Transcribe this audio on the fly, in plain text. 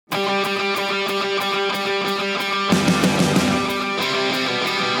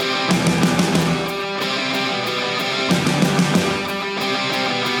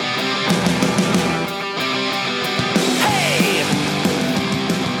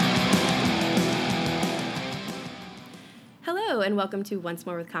and welcome to Once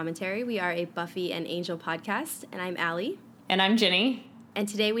More with Commentary. We are a Buffy and Angel podcast, and I'm Allie. And I'm Ginny. And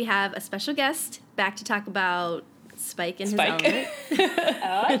today we have a special guest back to talk about Spike and his element.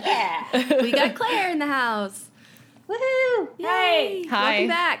 Oh, yeah. We got Claire in the house. Woohoo! Yay! Hi. Welcome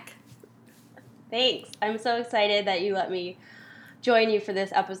back. Thanks. I'm so excited that you let me join you for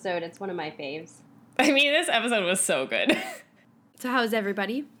this episode. It's one of my faves. I mean, this episode was so good. So how's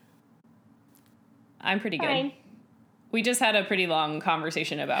everybody? I'm pretty good. Fine. We just had a pretty long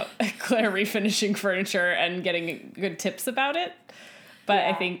conversation about Claire refinishing furniture and getting good tips about it. But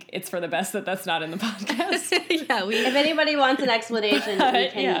Yeah. I think it's for the best that that's not in the podcast. Yeah, If anybody wants an explanation,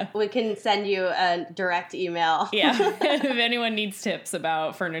 Yeah. we can send you a direct email. Yeah. If anyone needs tips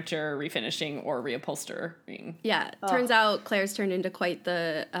about furniture refinishing or reupholstering. Yeah, turns out Claire's turned into quite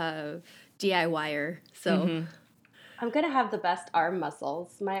the DIYer, so... I'm going to have the best arm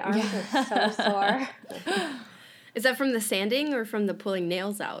muscles. My arms are so sore. Is that from the sanding or from the pulling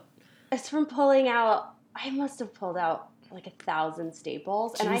nails out? It's from pulling out, I must have pulled out like 1,000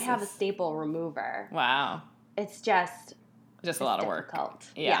 staples, and I have a Jesus. staple remover. Wow. It's just Just a lot of work. difficult.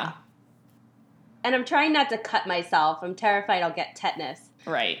 Yeah. And I'm trying not to cut myself. I'm terrified I'll get tetanus.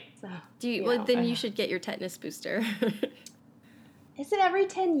 Right. So, Do you, you well, know. then you should get your tetanus booster. Is it every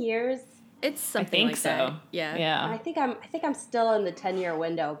 10 years? It's something think like so. that. Yeah. Yeah. I think I'm still in the 10-year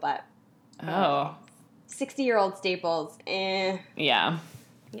window, but Oh. 60-year-old staples, Yeah. Yeah.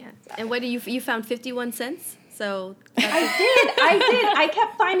 And what do you found 51 cents? So I did. I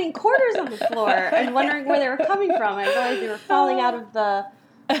kept finding quarters on the floor and wondering where they were coming from. I realized they were falling out of the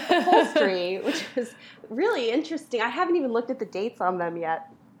upholstery, which was really interesting. I haven't even looked at the dates on them yet.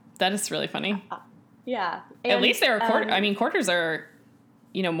 That is really funny. Yeah. At And, least they were quarters. um, I mean, quarters are,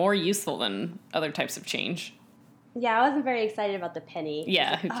 more useful than other types of change. Yeah, I wasn't very excited about the penny. Yeah,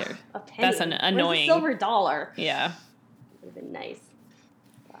 I was who like, cares? "Ugh, a penny. That's Where's the annoying. silver dollar. Yeah. Would have been nice.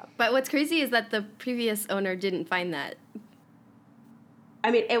 But what's crazy is that the previous owner didn't find that. I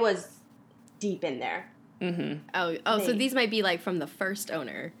mean, it was deep in there. Mm-hmm. Oh, so Maybe. these might be like from the first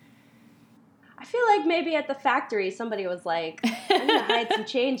owner. I feel like maybe at the factory somebody was like, I'm going to hide some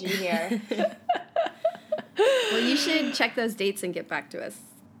change in here. Well, you should check those dates and get back to us.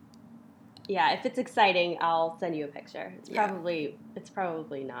 Yeah, if it's exciting, I'll send you a picture. It's Yeah.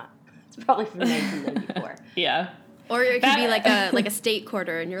 probably not. It's probably from 1994. Yeah. Or it could That- be like a state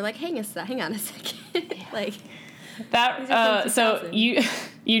quarter, and you're like, hang on a second, like. These are That from so 2000.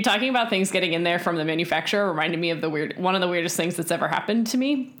 you talking about things getting in there from the manufacturer reminded me of one of the weirdest things that's ever happened to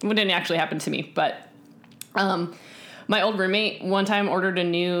me. It didn't actually happen to me, but my old roommate one time ordered a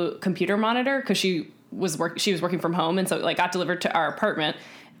new computer monitor because she was working from home, and so it got delivered to our apartment.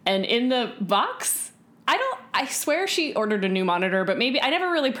 And in the box, I swear she ordered a new monitor, but maybe I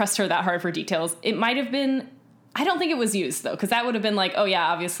never really pressed her that hard for details. It might have been, I don't think it was used though, because that would have been like, oh yeah,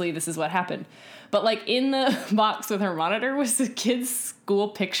 obviously this is what happened. But like in the box with her monitor was the kid's school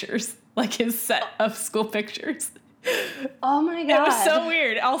pictures, like his set of school pictures. Oh my It God. was so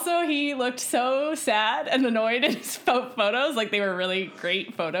weird. Also, he looked so sad and annoyed in his photos. Like they were really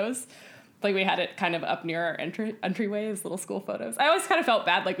great photos. Like we had it kind of up near our entryway as little school photos. I always kind of felt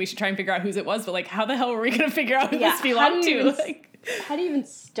bad, like we should try and figure out whose it was, but like how the hell were we going to figure out who Yeah, this how belonged do you to? even Like, How do you even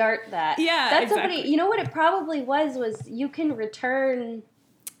start that? Yeah, That's exactly. somebody, you know what it probably was you can return,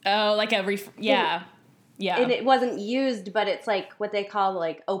 oh, like yeah. and it wasn't used, but it's like what they call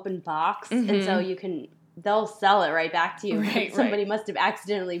like open box. And so they'll sell it right back to you. Right, Somebody must have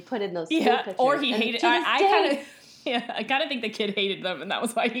accidentally put in those school Yeah, pictures. or he And hated. to this I day- kind of, I kind of think the kid hated them, and that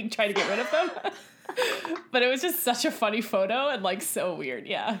was why he tried to get rid of them. But it was just such a funny photo and like so weird.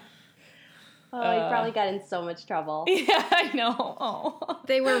 Yeah, Oh, he probably got in so much trouble. yeah, I know. Oh,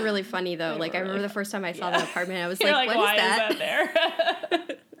 They were really funny though. They Like were I remember really the first time I saw Yeah. the apartment, I was You're like, what why is that? is that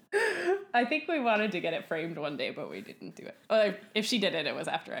there? I think we wanted to get it framed one day, but we didn't do it. Well, if she did it, it was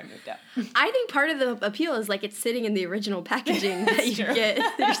after I moved out. I think part of the appeal is like it's sitting in the original packaging that you true. get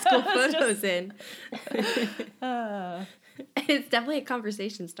your school It's photos in. Uh, It's definitely a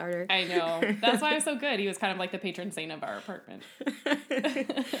conversation starter. I know. That's why it was so good. He was kind of like the patron saint of our apartment.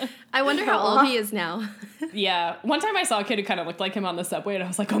 I wonder how old he is now. Yeah. One time I saw a kid who kind of looked like him on the subway, and I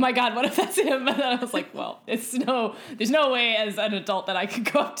was like, oh my God, what if that's him? And then I was like, well, there's no way as an adult that I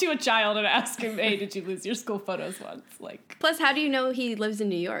could go up to a child and ask him, hey, did you lose your school photos once? Like, Plus, how do you know he lives in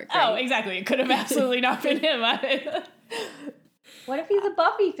New York? oh, Right? exactly. It could have absolutely not been him. What if he's a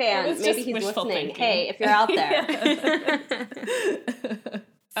Buffy fan? It was Maybe just he's wishful listening. thinking. Hey, if you're out there.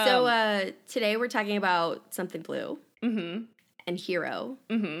 So today we're talking about Something Blue Mm-hmm. and Hero,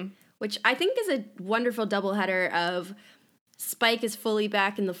 Mm-hmm. which I think is a wonderful doubleheader of Spike is fully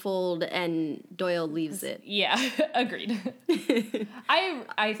back in the fold and Doyle leaves it. Yeah, agreed.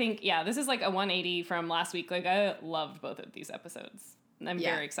 I think, this is like a 180 from last week. Like, I loved both of these episodes. And I'm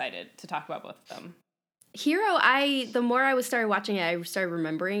very excited to talk about both of them. Hero, the more I started watching it, I started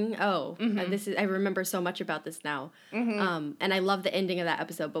remembering, I remember so much about this now. And I love the ending of that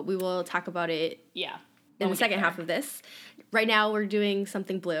episode, but we will talk about it in the second half of this. Right now, we're doing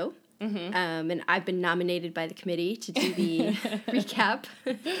Something Blue. And I've been nominated by the committee to do the recap.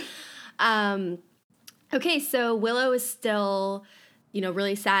 Okay, so Willow is still,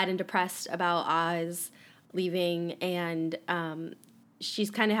 really sad and depressed about Oz leaving, and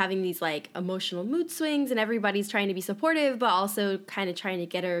she's kind of having these, like, emotional mood swings, and everybody's trying to be supportive, but also kind of trying to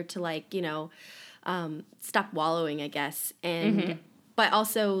get her to, like, stop wallowing, I guess. And but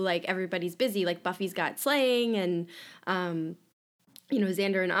also, like, everybody's busy. Like, Buffy's got slaying, and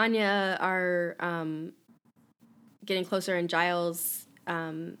Xander and Anya are getting closer, and Giles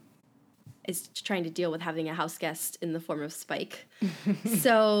is trying to deal with having a house guest in the form of Spike.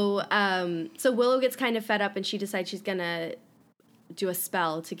 So Willow gets kind of fed up, and she decides she's gonna do a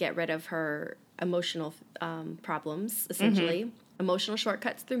spell to get rid of her emotional problems, essentially. Emotional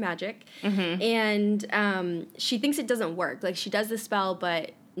shortcuts through magic. And she thinks it doesn't work. Like, she does the spell,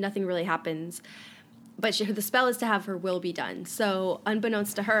 but nothing really happens. But the spell is to have her will be done. So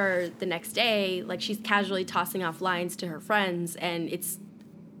unbeknownst to her, the next day, like, she's casually tossing off lines to her friends, and it's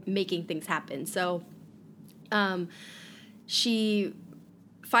making things happen. So she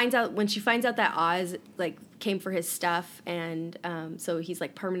finds out that Oz, like, came for his stuff, and so he's,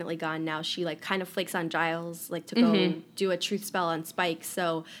 like, permanently gone now. She, like, kind of flakes on Giles, like, to go do a truth spell on Spike.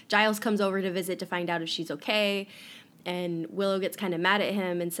 So Giles comes over to visit to find out if she's okay. And Willow gets kind of mad at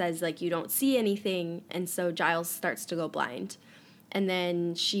him and says, like, you don't see anything. And so Giles starts to go blind. And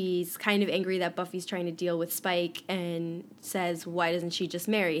then she's kind of angry that Buffy's trying to deal with Spike and says, why doesn't she just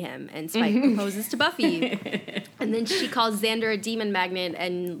marry him? And Spike proposes to Buffy. And then she calls Xander a demon magnet,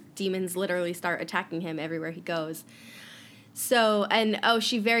 and demons literally start attacking him everywhere he goes. So,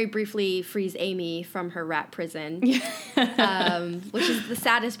 she very briefly frees Amy from her rat prison, which is the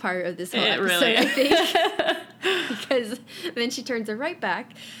saddest part of this whole episode, really I think. Because then she turns her right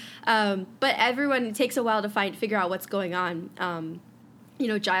back. But it takes a while to figure out what's going on.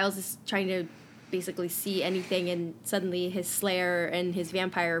 Giles is trying to basically see anything, and suddenly his slayer and his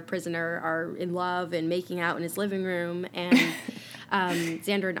vampire prisoner are in love and making out in his living room, and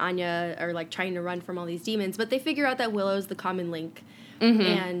Xander and Anya are, like, trying to run from all these demons, but they figure out that Willow's the common link,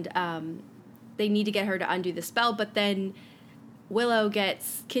 and they need to get her to undo the spell, but then Willow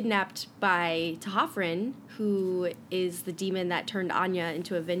gets kidnapped by T'Hofren, who is the demon that turned Anya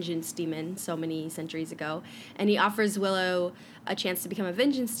into a vengeance demon so many centuries ago. And he offers Willow a chance to become a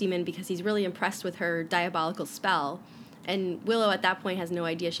vengeance demon because he's really impressed with her diabolical spell. And Willow at that point has no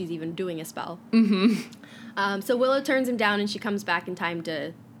idea she's even doing a spell. So Willow turns him down, and she comes back in time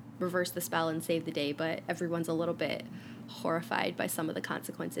to reverse the spell and save the day. But everyone's a little bit horrified by some of the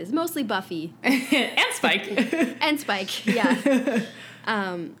consequences. Mostly Buffy. And Spike. And Spike, yeah.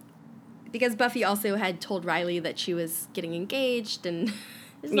 Because Buffy also had told Riley that she was getting engaged, and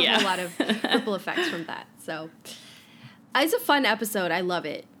there's a whole lot of ripple effects from that. So it's a fun episode. I love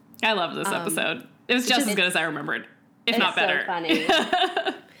it. I love this episode. It was just as good as I remembered, if not better. It's so funny.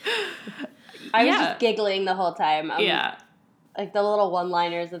 I was just giggling the whole time. Like, the little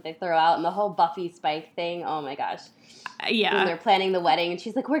one-liners that they throw out, and the whole Buffy Spike thing. Oh, my gosh. Yeah. When they're planning the wedding, and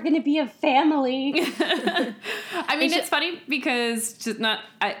she's like, we're going to be a family. I mean, it's funny because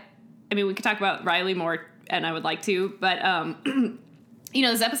I mean, we could talk about Riley more, and I would like to, but,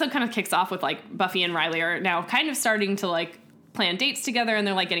 this episode kind of kicks off with, like, Buffy and Riley are now kind of starting to, like, plan dates together, and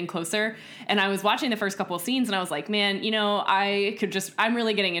they're, like, getting closer. And I was watching the first couple of scenes, and I was like, man, I'm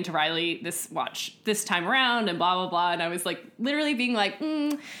really getting into Riley this time around, and blah, blah, blah. And I was, like, literally being like,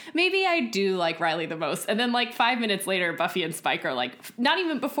 maybe I do like Riley the most. And then, like, 5 minutes later, Buffy and Spike are, like, not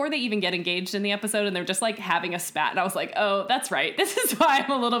even before they even get engaged in the episode, and they're just, like, having a spat. And I was like, oh, that's right. This is why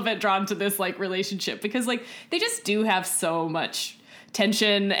I'm a little bit drawn to this, like, relationship, because, like, they just do have so much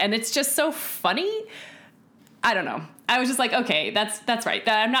tension, and it's just so funny. I don't know. I was just like, okay, that's right.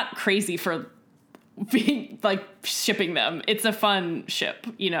 I'm not crazy for being, like, shipping them. It's a fun ship,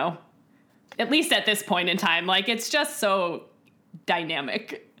 at least at this point in time. Like, it's just so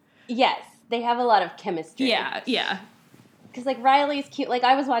dynamic. Yes, they have a lot of chemistry. Yeah. Because, like, Riley's cute. Like,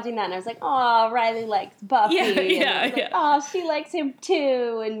 I was watching that, and I was like, oh, Riley likes Buffy. Yeah. Oh, she likes him,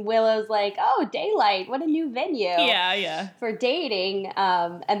 too. And Willow's like, oh, Daylight, what a new venue. Yeah. For dating.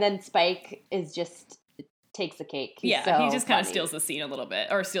 And then Spike is just takes the cake. He just kind of steals the scene a little bit,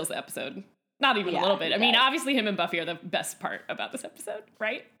 or steals the episode. Not even a little bit. I mean, does. obviously him and Buffy are the best part about this episode,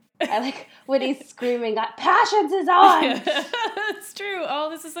 right? I like when he's screaming, "Passions is on!" It's true. Oh,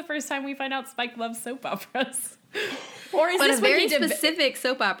 this is the first time we find out Spike loves soap operas. Or is But this a when very he did... specific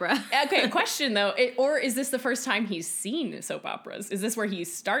soap opera. Okay, question though. Or is this the first time he's seen soap operas? Is this where he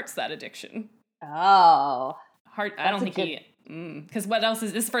starts that addiction? Oh. Hard. I don't think he... Because what else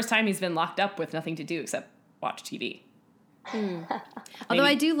is... This is the first time he's been locked up with nothing to do except watch TV. Although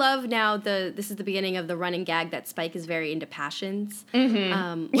I do love now this is the beginning of the running gag that Spike is very into passions,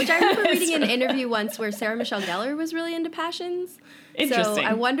 which I remember reading in an interview once where Sarah Michelle Gellar was really into passions. Interesting. So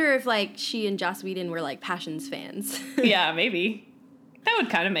I wonder if like she and Joss Whedon were like Passions fans. Yeah, maybe. That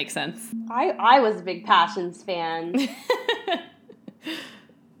would kind of make sense. I was a big Passions fan.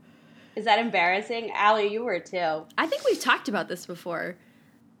 Is that embarrassing? Allie, you were too. I think we've talked about this before.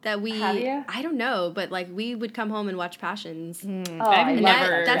 That we, Have you? I don't know, but like we would come home and watch Passions. Oh, I've I And love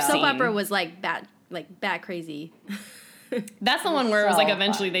never that soap seen- opera was like bat crazy. That's the one where it was like So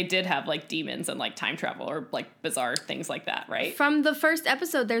eventually fun. they did have like demons and like time travel or like bizarre things like that, right? From the first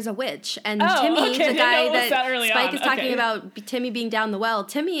episode, there's a witch, and Oh, Timmy, okay, I the didn't guy know it was that that early Spike on. is talking Okay. about, Timmy being down the well.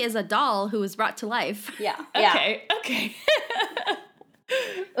 Timmy is a doll who was brought to life. Yeah. Yeah. Okay.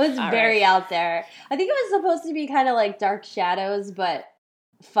 It was All very out there. I think it was supposed to be kind of like Dark Shadows, but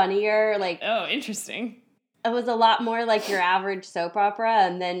funnier. Like, Oh, interesting. it was a lot more like your average soap opera,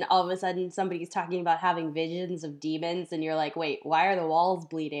 and then all of a sudden somebody's talking about having visions of demons, and you're like, wait, why are the walls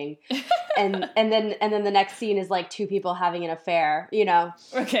bleeding? and then the next scene is like two people having an affair. You know,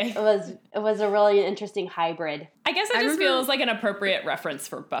 Okay. it was a really interesting hybrid. I guess it I just remember- feels like an appropriate reference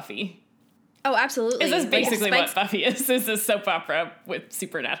for Buffy. Oh, absolutely. Is this Like, basically what Spike's- Buffy is? Is a soap opera with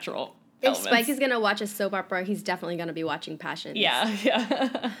supernatural If elements. Spike is gonna watch a soap opera, he's definitely gonna be watching Passions. Yeah.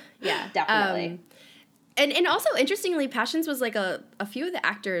 Yeah, Definitely. And also interestingly, Passions was like a few of the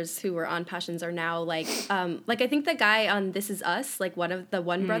actors who were on Passions are now like I think the guy on This Is Us, like one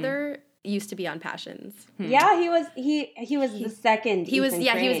brother used to be on Passions. Yeah, he was the second. He was Ethan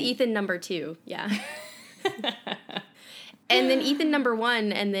he was Crane. Ethan number 2. Yeah. And then Ethan number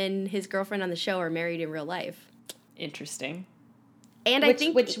 1 and then his girlfriend on the show are married in real life. Interesting. And I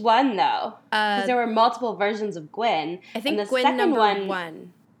think which one though? Because there were multiple versions of Gwen. I think and the Gwen second number one,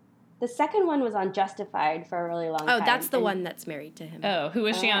 1. The second one was on Justified for a really long time. Oh, that's the and- one that's married to him. Oh, who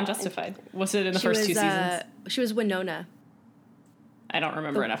was she on Oh, Justified? Was it in the She first was, two seasons? She was Winona. I don't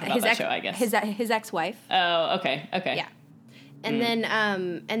remember enough about that show, I guess. His ex-wife. Oh, okay. Yeah. And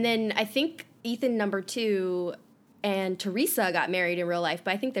then I think Ethan number 2 and Teresa got married in real life,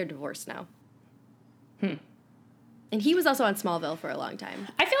 but I think they're divorced now. And he was also on Smallville for a long time.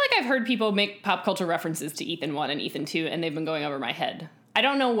 I feel like I've heard people make pop culture references to Ethan 1 and Ethan 2, and they've been going over my head. I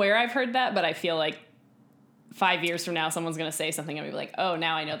don't know where I've heard that, but I feel like 5 years from now, someone's going to say something and be like, oh,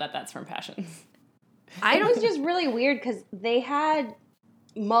 now I know that that's from Passions. It was just really weird because they had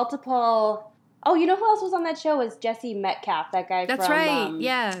multiple. Oh, you know who else was on that show? Was Jesse Metcalf, that guy That's from right.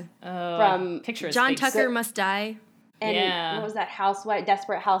 Yeah. Oh, From picture his John face. Tucker Must Die. and Yeah. what was that?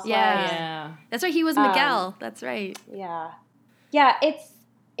 Desperate Housewives. Yeah. Yeah. That's right. He was Miguel. That's right. Yeah.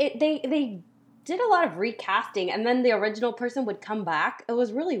 They did a lot of recasting, and then the original person would come back. It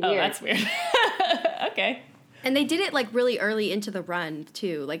was really weird. Oh, that's weird. Okay. And they did it like really early into the run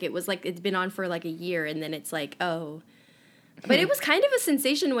too. Like it was like it's been on for like a year, and then it's like, oh. But it was kind of a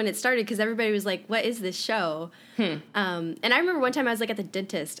sensation when it started because everybody was like, "What is this show?" And I remember one time I was like at the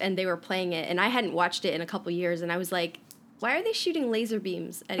dentist and they were playing it, and I hadn't watched it in a couple years, and I was like, "Why are they shooting laser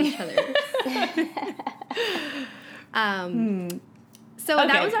beams at each other?" So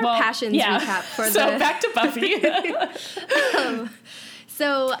that was our Passions recap for so the. back to Buffy.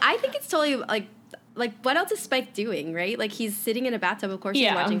 So I think it's totally like what else is Spike doing, right? Like he's sitting in a bathtub, of course, he's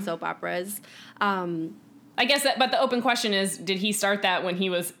Yeah. watching soap operas. I guess but the open question is, did he start that when he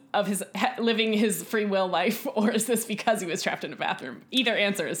was living his free will life, or is this because he was trapped in a bathroom? Either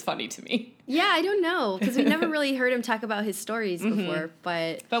answer is funny to me. Yeah, I don't know because we never really heard him talk about his stories before,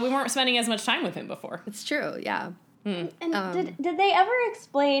 but But we weren't spending as much time with him before. it's true. Yeah. And did they ever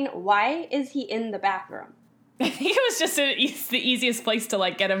explain why is he in the bathroom? I think it was just the easiest place to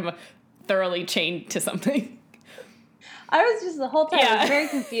like get him thoroughly chained to something. I was just the whole time I Yeah. was very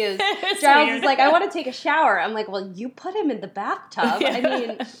confused. It's Giles weird. is like, I want to take a shower. I'm like, well, you put him in the bathtub. Yeah. I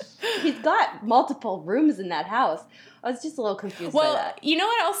mean, he's got multiple rooms in that house. I was just a little confused by Well, that. you know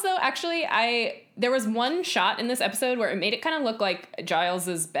what else though? Actually, there was one shot in this episode where it made it kind of look like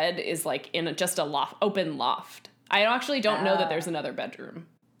Giles's bed is like in just a open loft. I actually don't know that there's another bedroom.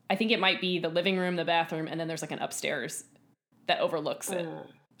 I think it might be the living room, the bathroom, and then there's like an upstairs that overlooks it.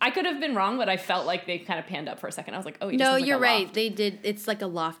 I could have been wrong, but I felt like they kind of panned up for a second. I was like, oh, he just No, has, like, you're a right. loft. They did. It's like a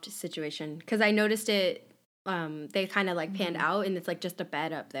loft situation because I noticed it. They kind of like panned out, and it's like just a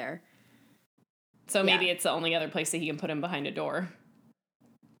bed up there. So maybe it's the only other place that he can put him behind a door.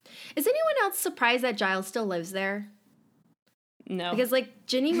 Is anyone else surprised that Giles still lives there? No. Because like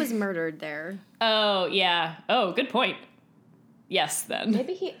Ginny was murdered there. Oh, yeah. Oh, good point. Yes, then.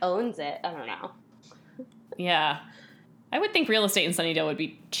 Maybe he owns it. I don't know. Yeah. I would think real estate in Sunnydale would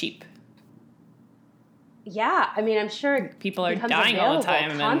be cheap. Yeah, I mean, I'm sure People are becomes dying all the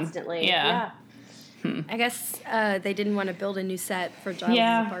available time. constantly. And, yeah. I guess they didn't want to build a new set for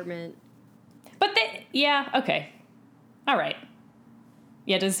Giles' apartment. But okay. All right.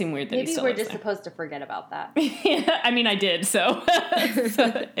 Yeah, it does seem weird that he Maybe still we're lives just there. supposed to forget about that. Yeah, I mean, I did, so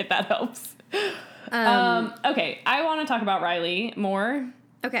if that helps. Okay, I want to talk about Riley more.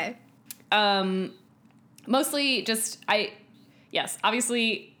 Okay. Mostly just,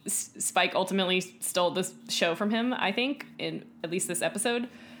 obviously Spike ultimately stole this show from him, I think, in at least this episode.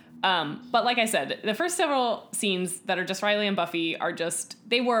 But like I said, the first several scenes that are just Riley and Buffy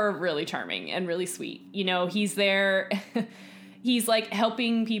they were really charming and really sweet. You know, he's there, he's like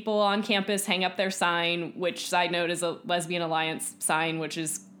helping people on campus hang up their sign, which, side note, is a Lesbian Alliance sign, which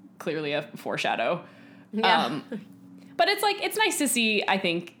is clearly a foreshadow. Yeah. But it's like, it's nice to see, I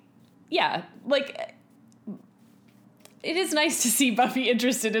think, like, it is nice to see Buffy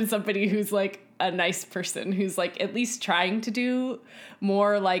interested in somebody who's like a nice person, who's like at least trying to do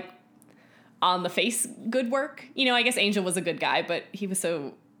more like on the face good work. You know, I guess Angel was a good guy, but he was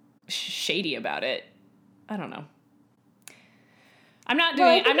so shady about it. I don't know. I'm not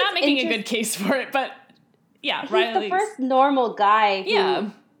making a good case for it, but yeah, He's Riley's the first normal guy who, yeah,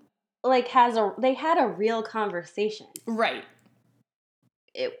 like, they had a real conversation. right.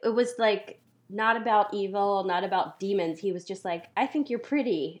 It was like not about evil, not about demons. He was just like, I think you're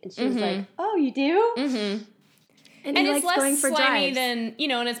pretty. And she was like, oh, you do? Mm-hmm. And And he it's likes going less for slimy drives. than, you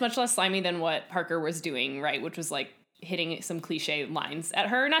know, and it's much less slimy than what Parker was doing, right? Which was like hitting some cliche lines at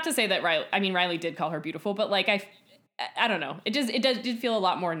her. Not to say that Riley did call her beautiful, but like I don't know. It did feel a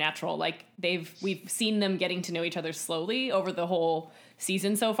lot more natural. Like we've seen them getting to know each other slowly over the whole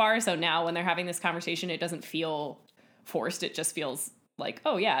season so far. So now when they're having this conversation, it doesn't feel forced. It just feels like,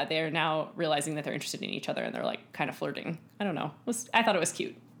 oh yeah, they're now realizing that they're interested in each other and they're like kind of flirting. I don't know. I thought it was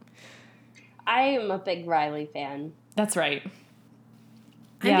cute. I am a big Riley fan. That's right.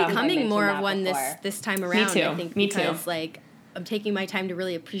 I'm Yeah. becoming more I of one mentioned that this time around. too. I think Me too. because like I'm taking my time to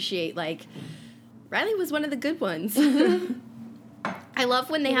really appreciate like Riley was one of the good ones. I love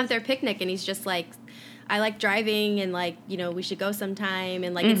when they have their picnic and he's just like, I like driving and like, you know, we should go sometime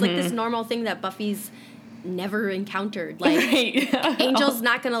and like it's like this normal thing that Buffy's never encountered. Like Right. Angel's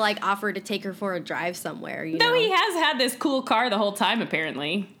not gonna like offer to take her for a drive somewhere, you know. No, he has had this cool car the whole time,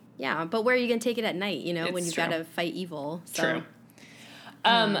 apparently. Yeah, but where are you gonna take it at night, you know, when It's you've true. gotta fight evil. So. True.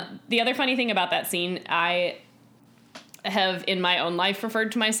 The other funny thing about that scene, I have in my own life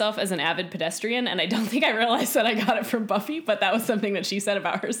referred to myself as an avid pedestrian, and I don't think I realized that I got it from Buffy, but that was something that she said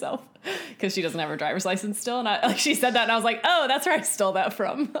about herself because she doesn't have her driver's license still, and she said that, and I was like, oh, that's where I stole that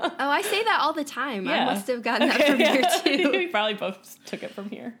from. Oh, I say that all the time. Yeah. I must have gotten that from here too. We probably both took it from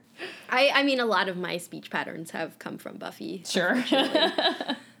here. I mean, a lot of my speech patterns have come from Buffy. Sure.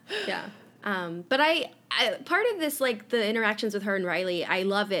 Yeah. But I part of this, like the interactions with her and Riley, I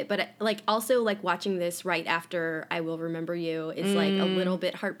love it. But like also like watching this right after I Will Remember You is like a little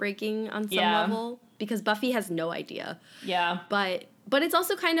bit heartbreaking on some Yeah. level because Buffy has no idea. Yeah. But it's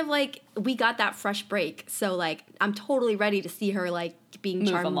also kind of like we got that fresh break. So like I'm totally ready to see her like being Move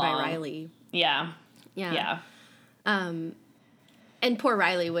charmed by along. Riley. Yeah. Yeah. Yeah. And poor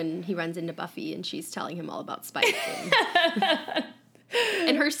Riley when he runs into Buffy and she's telling him all about Spike.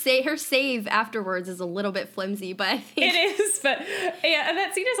 And her save afterwards is a little bit flimsy, but I think It is, but yeah, and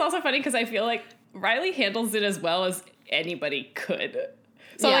that scene is also funny because I feel like Riley handles it as well as anybody could.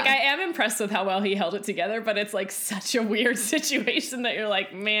 So Yeah. like I am impressed with how well he held it together, but it's like such a weird situation that you're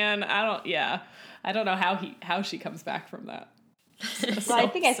like, man, I don't know how she comes back from that. Well, I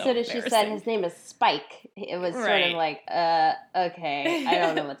think as soon as she said his name is Spike, it was sort Right. of like, okay, I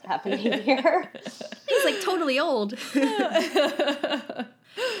don't know what's happening here. he's like totally old.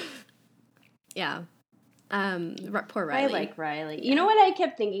 Yeah. Poor Riley. I like Riley. You know what I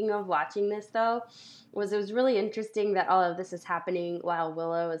kept thinking of watching this, though? It was really interesting that all of this is happening while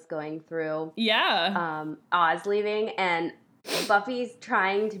Willow is going through Yeah. Oz leaving, and Buffy's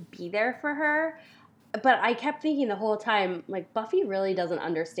trying to be there for her. But I kept thinking the whole time, like, Buffy really doesn't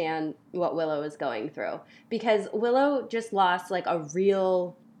understand what Willow is going through. Because Willow just lost, like, a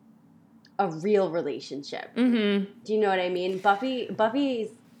real relationship. Mm-hmm. Do you know what I mean? Buffy's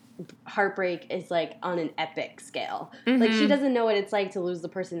heartbreak is like on an epic scale. Like she doesn't know what it's like to lose the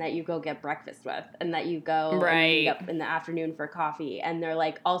person that you go get breakfast with and that you go and meet up in the afternoon for coffee, and they're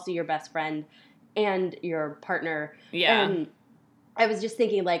like also your best friend and your partner. Yeah. And I was just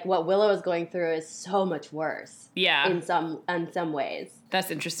thinking like what Willow is going through is so much worse. Yeah. In some ways.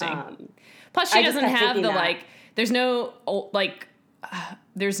 That's interesting. Plus she doesn't have the like there's no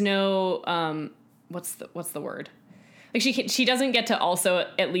what's the word? Like she doesn't get to also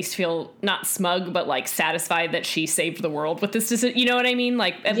at least feel not smug, but like satisfied that she saved the world with this decision. You know what I mean?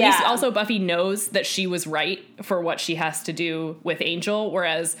 Like at least also Buffy knows that she was right for what she has to do with Angel.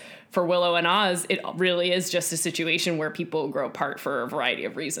 Whereas for Willow and Oz, it really is just a situation where people grow apart for a variety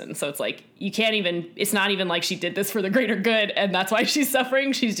of reasons. So it's like it's not even like she did this for the greater good and that's why she's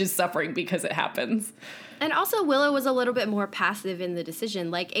suffering. She's just suffering because it happens. And also, Willow was a little bit more passive in the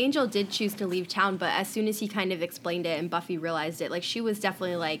decision. Like, Angel did choose to leave town, but as soon as he kind of explained it and Buffy realized it, like, she was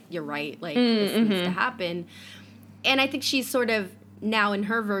definitely like, you're right, like, this needs to happen. And I think she's sort of, now in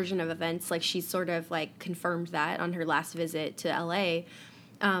her version of events, like, she's sort of, like, confirmed that on her last visit to L.A.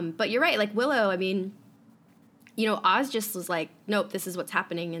 But you're right, like, Willow, I mean, you know, Oz just was like, nope, this is what's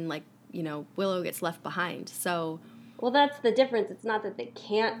happening, and, like, you know, Willow gets left behind, so... Well, that's the difference. It's not that they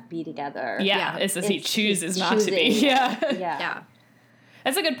can't be together. Yeah, it's that he chooses not to be. Yeah.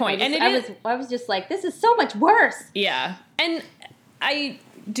 That's a good point. I was just like, this is so much worse. Yeah. And I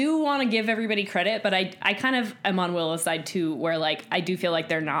do want to give everybody credit, but I kind of am on Willow's side too, where like I do feel like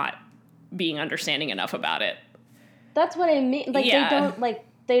they're not being understanding enough about it. That's what I mean. Like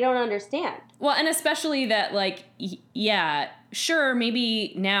they don't understand. Well, and especially that like sure,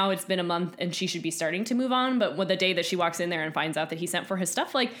 maybe now it's been a month and she should be starting to move on, but with the day that she walks in there and finds out that he sent for his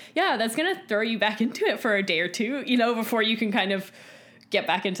stuff, like, yeah, that's going to throw you back into it for a day or two, you know, before you can kind of get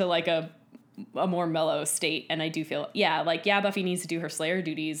back into like a more mellow state. And I do feel, Buffy needs to do her Slayer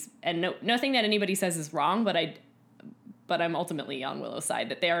duties, and nothing that anybody says is wrong, but I'm ultimately on Willow's side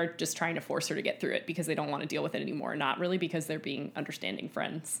that they are just trying to force her to get through it because they don't want to deal with it anymore, not really because they're being understanding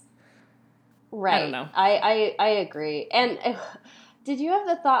friends. Right. I don't know. I agree. And did you have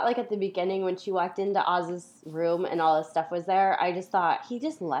the thought, like, at the beginning when she walked into Oz's room and all this stuff was there, I just thought, he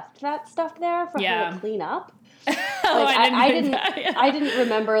just left that stuff there for her to clean up? I didn't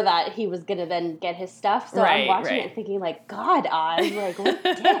remember that he was going to then get his stuff, so I'm watching it and thinking, like, God, Oz, like, what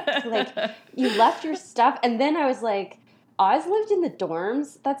a dick. Like, you left your stuff, and then I was like, Oz lived in the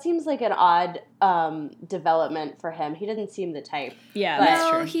dorms? That seems like an odd development for him. He didn't seem the type. Yeah, that's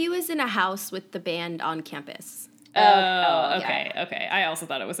true. No, he was in a house with the band on campus. Okay. I also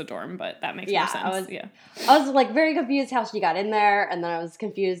thought it was a dorm, but that makes more sense. I was like very confused how she got in there, and then I was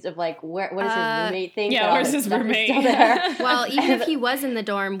confused of like what is his roommate thing? Yeah, where's his roommate? Well, even if he was in the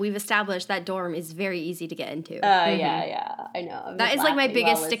dorm, we've established that dorm is very easy to get into. Yeah, I know. That is like my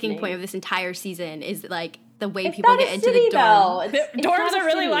biggest sticking point of this entire season is like the way people get into the dorm. Dorms are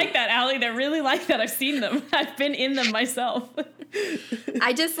really like that, Allie. They're really like that. I've seen them. I've been in them myself.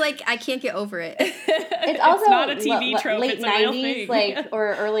 I can't get over it. It's also not a TV trope. Late it's a real 90s, thing. like,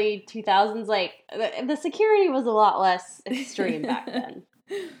 or early 2000s, like, the security was a lot less extreme back then.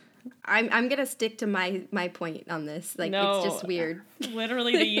 I'm gonna stick to my point on this. Like, it's just weird.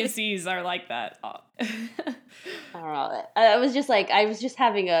 Literally, the UCs are like that. I don't know. I was just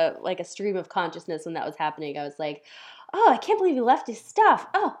having a stream of consciousness when that was happening. I was like, oh, I can't believe he left his stuff.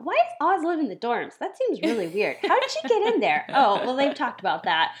 Oh, why does Oz live in the dorms? That seems really weird. How did she get in there? Oh, well, they've talked about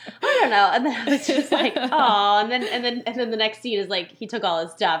that. I don't know. And then I was just like, oh, and then the next scene is like he took all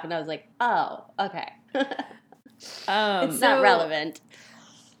his stuff, and I was like, oh, okay. It's not relevant.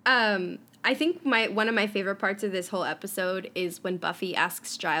 I think one of my favorite parts of this whole episode is when Buffy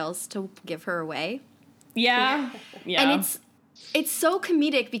asks Giles to give her away. Yeah. And it's so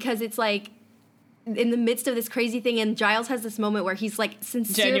comedic because it's like in the midst of this crazy thing, and Giles has this moment where he's like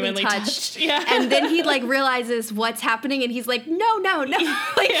sincerely genuinely touched. Yeah. And then he like realizes what's happening, and he's like, no.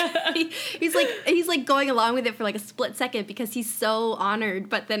 Like he's like going along with it for like a split second because he's so honored.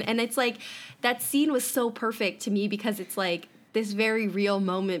 But then, and it's like that scene was so perfect to me because it's like this very real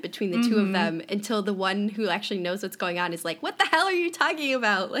moment between the two of them until the one who actually knows what's going on is like, what the hell are you talking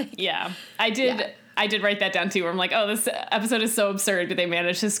about? Like, yeah, I did write that down too, where I'm like, oh, this episode is so absurd, but they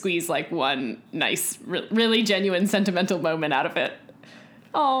managed to squeeze like one nice, really genuine, sentimental moment out of it.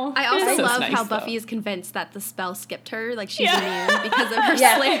 Oh, I also love how Buffy is convinced that the spell skipped her, like she's immune because of her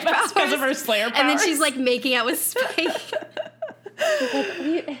Slayer powers. Because of her Slayer powers. And then she's like making out with Spike. She's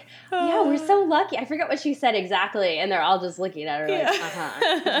like, yeah, we're so lucky. I forget what she said exactly, and they're all just looking at her like,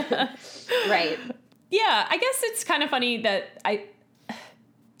 uh-huh. Right. Yeah, I guess it's kind of funny that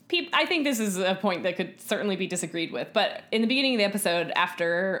I think this is a point that could certainly be disagreed with, but in the beginning of the episode,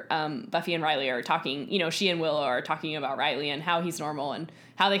 after Buffy and Riley are talking, she and Willow are talking about Riley and how he's normal and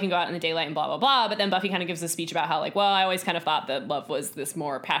how they can go out in the daylight and blah, blah, blah, but then Buffy kind of gives a speech about how, like, well, I always kind of thought that love was this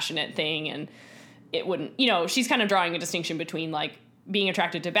more passionate thing, and it wouldn't, she's kind of drawing a distinction between, like, being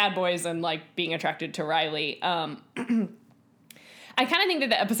attracted to bad boys and, like, being attracted to Riley. I kind of think that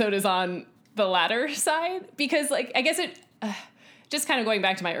the episode is on the latter side, because, like, I guess it... just kind of going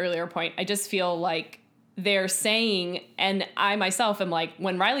back to my earlier point, I just feel like they're saying, and I myself am like,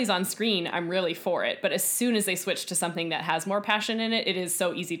 when Riley's on screen, I'm really for it. But as soon as they switch to something that has more passion in it, it is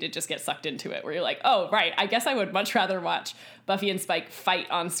so easy to just get sucked into it, where you're like, oh, right, I guess I would much rather watch Buffy and Spike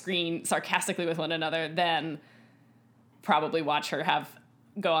fight on screen sarcastically with one another than probably watch her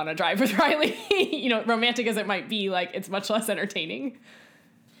go on a drive with Riley. Romantic as it might be, like, it's much less entertaining.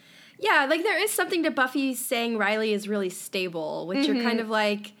 Yeah, like, there is something to Buffy saying Riley is really stable, which you're kind of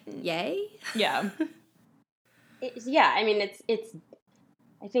like, yay? Yeah. It's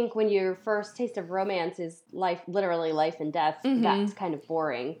I think when your first taste of romance is literally life and death, that's kind of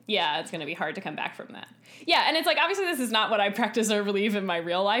boring. Yeah, it's going to be hard to come back from that. Yeah, and it's like, obviously this is not what I practice or believe in my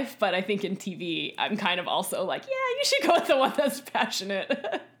real life, but I think in TV, I'm kind of also like, yeah, you should go with the one that's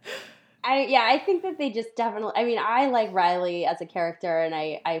passionate. I think that they just definitely... I mean, I like Riley as a character, and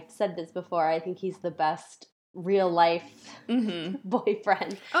I've said this before. I think he's the best real-life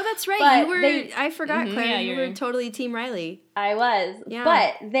boyfriend. Oh, that's right. But I forgot, Claire. Yeah, you were totally Team Riley. I was. Yeah.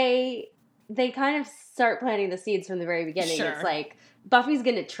 But they kind of start planting the seeds from the very beginning. Sure. It's like, Buffy's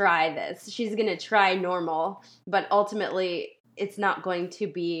going to try this. She's going to try normal, but ultimately, it's not going to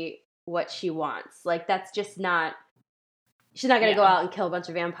be what she wants. Like, that's just not... She's not going to go out and kill a bunch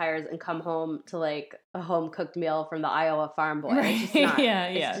of vampires and come home to, like, a home-cooked meal from the Iowa farm boy. Right. It's just not,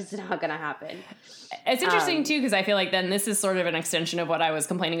 It's just not going to happen. It's interesting, too, because I feel like then this is sort of an extension of what I was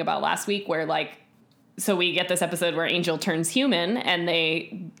complaining about last week, where, like, so we get this episode where Angel turns human, and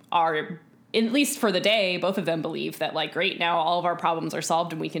they are, at least for the day, both of them believe that, like, great, now all of our problems are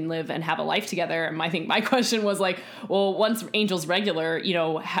solved and we can live and have a life together. And I think my question was, like, well, once Angel's regular,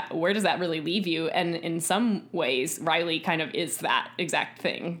 where does that really leave you? And in some ways, Riley kind of is that exact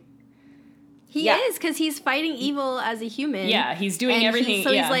thing. He is, because he's fighting evil as a human. Yeah, he's doing everything. He's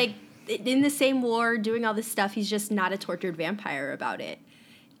like, in the same war, doing all this stuff, he's just not a tortured vampire about it.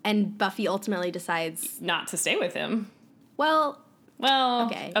 And Buffy ultimately decides... not to stay with him. Well,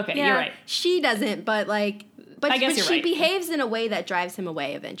 okay, yeah, you're right. She doesn't, but she right. behaves in a way that drives him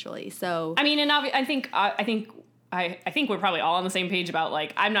away eventually. So I mean, and I think we're probably all on the same page about,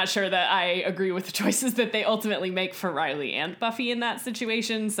 like, I'm not sure that I agree with the choices that they ultimately make for Riley and Buffy in that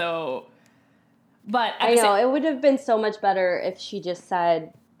situation. So, but I know it would have been so much better if she just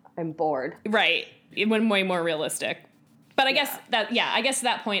said, "I'm bored." Right, it went way more realistic. But I guess to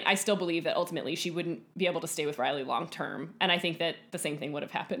that point, I still believe that ultimately she wouldn't be able to stay with Riley long term. And I think that the same thing would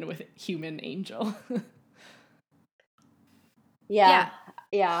have happened with human Angel. Yeah.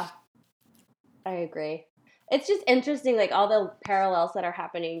 I agree. It's just interesting, like, all the parallels that are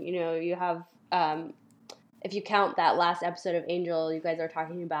happening. You have, if you count that last episode of Angel you guys are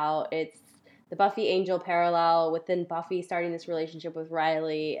talking about, it's the Buffy Angel parallel within Buffy starting this relationship with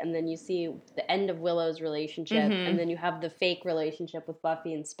Riley, and then you see the end of Willow's relationship, and then you have the fake relationship with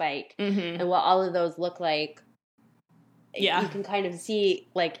Buffy and Spike, and what all of those look like. Yeah. You can kind of see,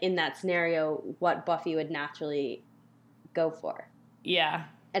 like, in that scenario, what Buffy would naturally go for. Yeah.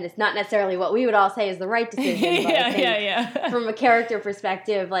 And it's not necessarily what we would all say is the right decision, but I think from a character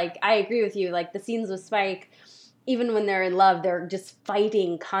perspective, like, I agree with you, like, the scenes with Spike, even when they're in love, they're just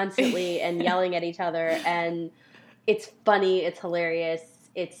fighting constantly and yelling at each other, and it's funny, it's hilarious,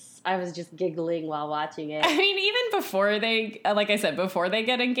 I was just giggling while watching it. I mean, even before before they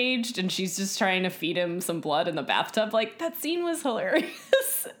get engaged and she's just trying to feed him some blood in the bathtub, like, that scene was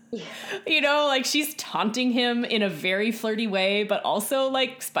hilarious. Yeah. Like, she's taunting him in a very flirty way, but also,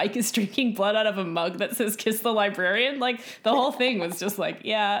 like, Spike is drinking blood out of a mug that says "Kiss the Librarian." Like, the whole thing was just like,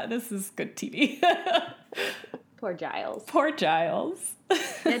 yeah, this is good TV. Poor Giles.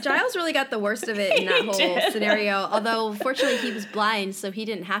 Yeah, Giles really got the worst of it in that whole scenario. Although, fortunately, he was blind, so he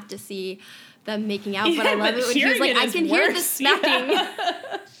didn't have to see them making out. But I love it when he was like, I can hear the smacking.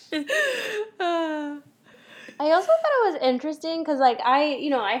 Yeah. I also thought it was interesting because, like,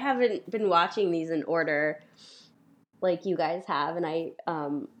 I haven't been watching these in order like you guys have. And I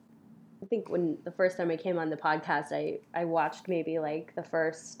think when the first time I came on the podcast, I watched maybe, like, the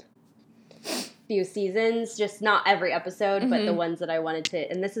first few seasons, just not every episode, but the ones that I wanted to.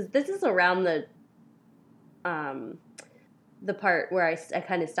 And this is around the part where I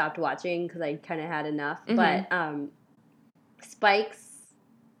kind of stopped watching because I kind of had enough. But Spike's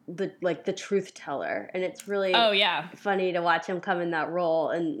the truth teller, and it's really funny to watch him come in that role.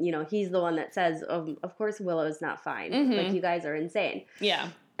 And he's the one that says, of course Willow's not fine, like you guys are insane. Yeah.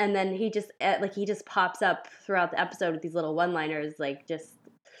 And then he just pops up throughout the episode with these little one-liners, like just,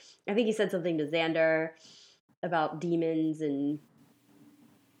 I think he said something to Xander about demons,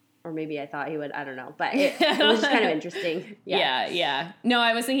 or maybe I thought he would, I don't know, but it was just kind of interesting. Yeah. No,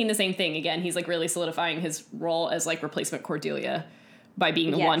 I was thinking the same thing. Again, he's like really solidifying his role as like replacement Cordelia by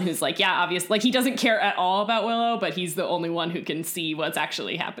being the one who's like, obvious, like he doesn't care at all about Willow, but he's the only one who can see what's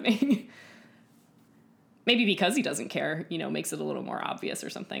actually happening. Maybe because he doesn't care, makes it a little more obvious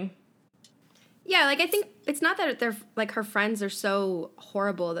or something. Yeah, like I think it's not that they're like her friends are so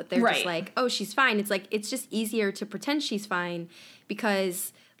horrible that they're just like, oh, she's fine. It's like it's just easier to pretend she's fine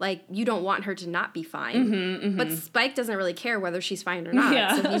because like you don't want her to not be fine. But Spike doesn't really care whether she's fine or not.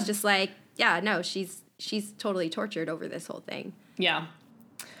 Yeah. So he's just like, yeah, no, she's totally tortured over this whole thing. Yeah.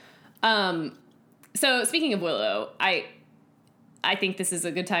 So speaking of Willow, I think this is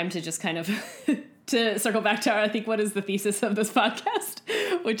a good time to just kind of to circle back to I think what is the thesis of this podcast,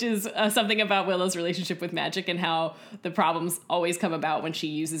 which is something about Willow's relationship with magic and how the problems always come about when she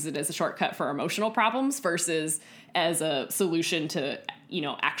uses it as a shortcut for emotional problems versus as a solution to,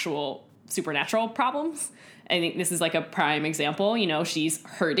 actual supernatural problems. I think this is like a prime example. She's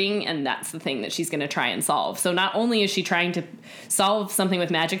hurting and that's the thing that she's going to try and solve. So not only is she trying to solve something with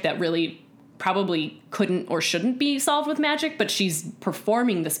magic that really probably couldn't or shouldn't be solved with magic, but she's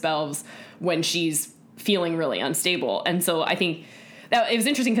performing the spells when she's feeling really unstable. And so I think that it was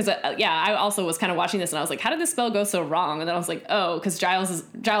interesting because, I also was kind of watching this and I was like, how did this spell go so wrong? And then I was like, oh, because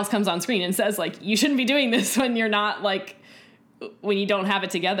Giles comes on screen and says, like, you shouldn't be doing this when you're not, like, when you don't have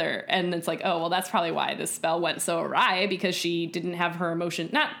it together. And it's like, oh, well, that's probably why this spell went so awry, because she didn't have her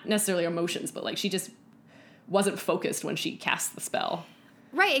not necessarily emotions, but, like, she just wasn't focused when she cast the spell.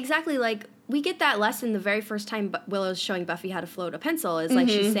 Right, exactly. Like, we get that lesson the very first time Willow's showing Buffy how to float a pencil is like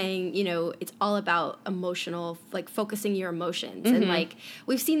she's saying, it's all about emotional, like focusing your emotions. And like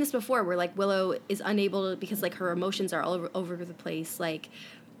we've seen this before where like Willow is unable to, because like her emotions are all over the place. Like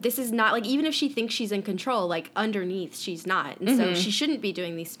this is not like, even if she thinks she's in control, like underneath she's not. And so she shouldn't be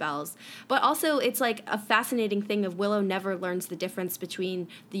doing these spells. But also it's like a fascinating thing of Willow never learns the difference between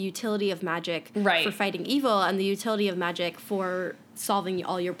the utility of magic for fighting evil and the utility of magic for solving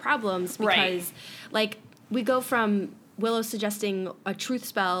all your problems, because like we go from Willow suggesting a truth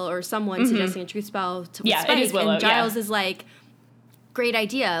spell or someone suggesting a truth spell to Spike, it is Willow, and Giles is like, great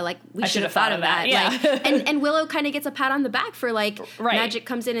idea, like we should have thought of that. Like, and Willow kind of gets a pat on the back for like magic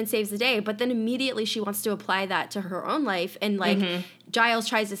comes in and saves the day, but then immediately she wants to apply that to her own life, and like Giles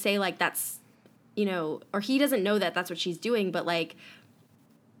tries to say like that's, or he doesn't know that that's what she's doing, but like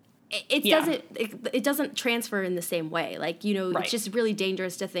it doesn't transfer in the same way. Like, it's just really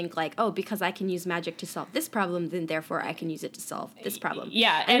dangerous to think like, oh, because I can use magic to solve this problem, then therefore I can use it to solve this problem.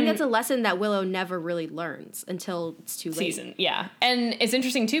 Yeah. And that's a lesson that Willow never really learns until it's too late. Yeah. And it's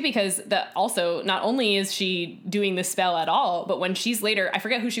interesting too, because that also, not only is she doing this spell at all, but when she's later, I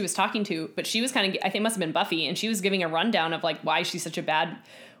forget who she was talking to, but she was I think it must have been Buffy, and she was giving a rundown of like why she's such a bad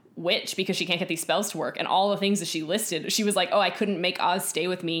witch because she can't get these spells to work, and all the things that she listed, she was like, oh, I couldn't make Oz stay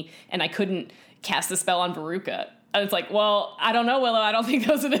with me, and I couldn't cast the spell on Veruca. And it's like, well, I don't know, Willow, I don't think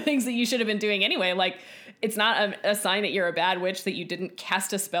those are the things that you should have been doing anyway. Like, it's not a sign that you're a bad witch that you didn't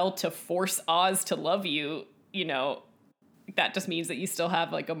cast a spell to force Oz to love you. That just means that you still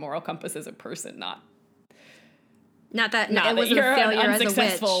have like a moral compass as a person, not that it was a failure an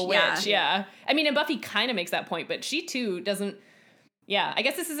unsuccessful witch. Yeah. I mean, and Buffy kind of makes that point, but she too doesn't. Yeah, I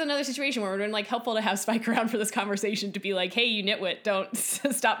guess this is another situation where it would have been like helpful to have Spike around for this conversation to be like, hey, you nitwit, don't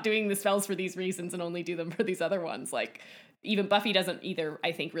stop doing the spells for these reasons and only do them for these other ones. Like, even Buffy doesn't either,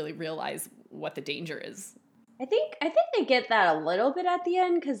 I think, really realize what the danger is. I think they get that a little bit at the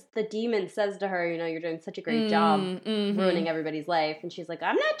end, because the demon says to her, you're doing such a great job ruining everybody's life. And she's like,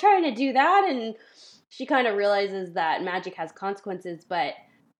 I'm not trying to do that. And she kind of realizes that magic has consequences. But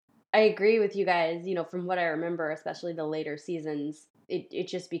I agree with you guys, from what I remember, especially the later seasons, it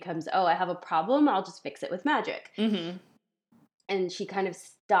just becomes, oh, I have a problem, I'll just fix it with magic. And she kind of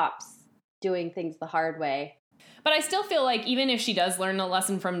stops doing things the hard way. But I still feel like even if she does learn a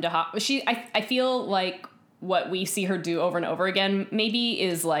lesson from I feel like what we see her do over and over again maybe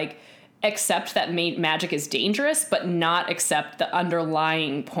is like accept that magic is dangerous, but not accept the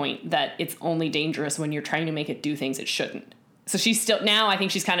underlying point that it's only dangerous when you're trying to make it do things it shouldn't. So she's still, now I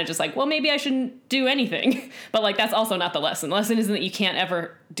think she's kind of just like, well, maybe I shouldn't do anything. But like, that's also not the lesson. The lesson isn't that you can't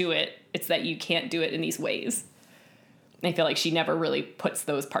ever do it. It's that you can't do it in these ways. And I feel like she never really puts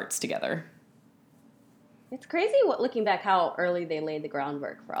those parts together. It's crazy looking back how early they laid the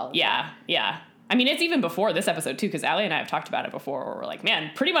groundwork for all of that. Yeah. I mean, it's even before this episode, too, because Allie and I have talked about it before, where we're like,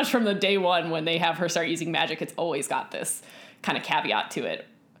 man, pretty much from the day one when they have her start using magic, it's always got this kind of caveat to it.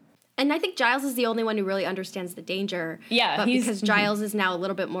 And I think Giles is the only one who really understands the danger. Yeah. But because Giles is now a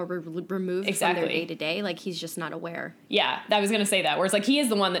little bit more removed from their day-to-day, like, he's just not aware. Yeah, I was going to say that. Whereas, like, he is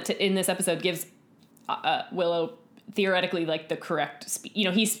the one that in this episode gives Willow theoretically, like, the correct speech. You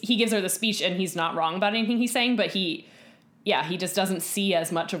know, he gives her the speech and he's not wrong about anything he's saying, but he just doesn't see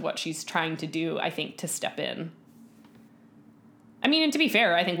as much of what she's trying to do, I think, to step in. I mean, and to be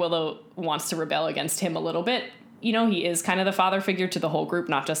fair, I think Willow wants to rebel against him a little bit. You know, he is kind of the father figure to the whole group,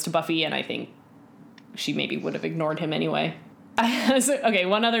 not just to Buffy, and I think she maybe would have ignored him anyway. Okay,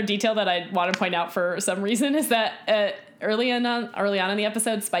 one other detail that I want to point out for some reason is that early on in the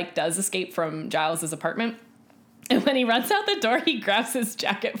episode, Spike does escape from Giles' apartment. And when he runs out the door, he grabs his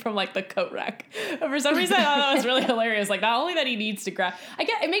jacket from, like, the coat rack. But for some reason, I thought that was really hilarious. Like, not only that he needs to grab...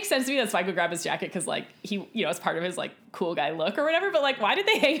 it makes sense to me that Spike would grab his jacket because, like, he, you know, it's part of his, like, cool guy look or whatever. But, like, why did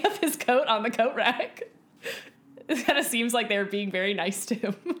they hang up his coat on the coat rack? It kind of seems like they were being very nice to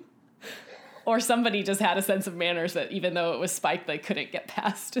him. Or somebody just had a sense of manners that even though it was Spike, they couldn't get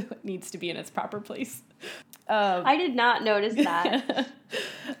past. It needs to be in its proper place. I did not notice that.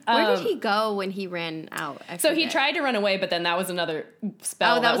 Where did he go when he ran out? So he tried to run away, but then that was another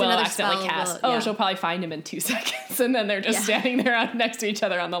spell that Willow accidentally cast. She'll probably find him in 2 seconds. And then they're just standing there next to each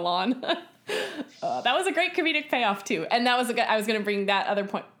other on the lawn. That was a great comedic payoff, too. And that was I was going to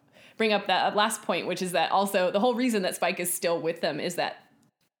bring up that last point, which is that also the whole reason that Spike is still with them is that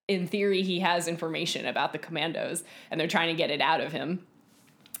in theory he has information about the commandos and they're trying to get it out of him.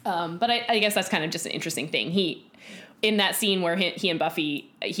 But I guess that's kind of just an interesting thing. In that scene where he and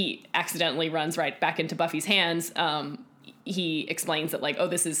Buffy, he accidentally runs right back into Buffy's hands. He explains that, like, oh,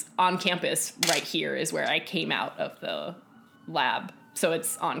 this is on campus right here is where I came out of the lab. So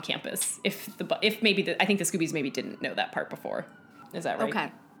it's on campus. I think the Scoobies maybe didn't know that part before. Is that right?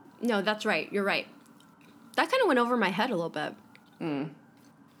 Okay. No, that's right. You're right. That kind of went over my head a little bit.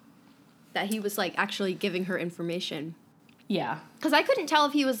 That he was, like, actually giving her information. Yeah. Because I couldn't tell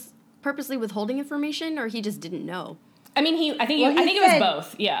if he was purposely withholding information or he just didn't know. I mean, I think it was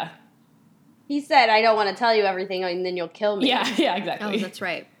both. Yeah. He said, I don't want to tell you everything and then you'll kill me. Yeah, exactly. Oh, that's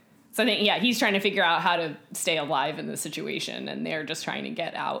right. So I think, he's trying to figure out how to stay alive in the situation, and they're just trying to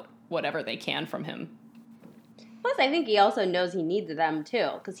get out whatever they can from him. Plus, I think he also knows he needs them, too,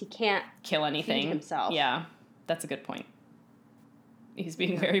 because he can't kill anything feed himself. Yeah, that's a good point. He's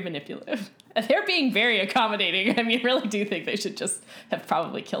being very manipulative. They're being very accommodating. I mean, I really do think they should just have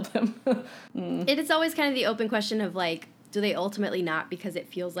probably killed him. It is always kind of the open question of, like, do they ultimately not because it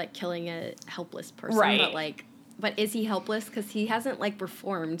feels like killing a helpless person? Right. But is he helpless? Because he hasn't, like,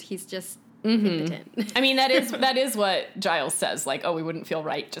 reformed. He's just impotent. I mean, that is what Giles says. Like, oh, we wouldn't feel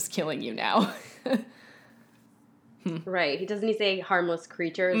right just killing you now. Right. Doesn't he say harmless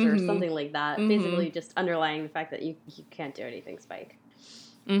creatures or something like that? Basically just underlying the fact that you can't do anything, Spike.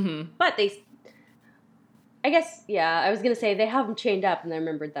 But I guess, I was going to say they have him chained up and I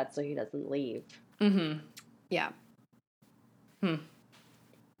remembered that so he doesn't leave. Yeah.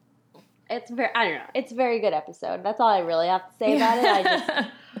 It's I don't know. It's a very good episode. That's all I really have to say about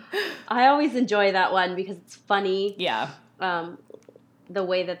it. I always enjoy that one because it's funny. Yeah. The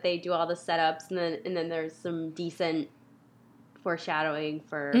way that they do all the setups and then there's some decent foreshadowing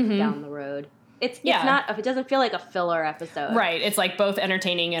for down the road. It's not. It doesn't feel like a filler episode. Right. It's like both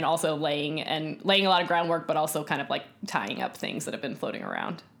entertaining and also laying a lot of groundwork, but also kind of like tying up things that have been floating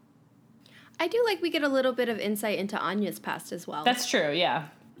around. I do like we get a little bit of insight into Anya's past as well. That's true. Yeah.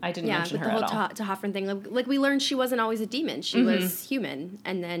 I didn't mention her at all. Yeah, with the whole T'Hoffren thing. Like we learned she wasn't always a demon. She was human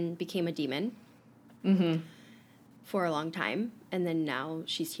and then became a demon for a long time. And then now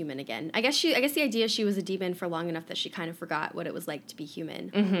she's human again. I guess the idea is she was a demon for long enough that she kind of forgot what it was like to be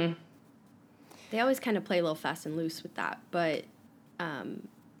human. They always kind of play a little fast and loose with that, but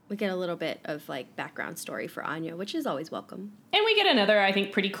we get a little bit of, like, background story for Anya, which is always welcome. And we get another, I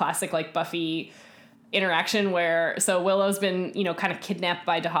think, pretty classic, like, Buffy interaction where, so Willow's been, kind of kidnapped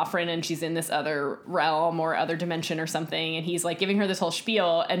by T'Hoffren and she's in this other realm or other dimension or something, and he's, like, giving her this whole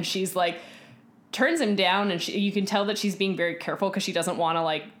spiel, and she's, like, turns him down, and you can tell that she's being very careful because she doesn't want to,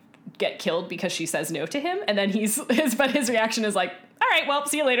 like, get killed because she says no to him, and then his reaction is like, all right, well,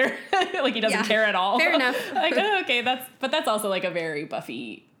 see you later. Like, he doesn't care at all. Fair enough. Like, oh, okay, that's also, like, a very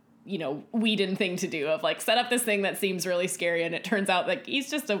Buffy, Whedon thing to do of, like, set up this thing that seems really scary, and it turns out, like, he's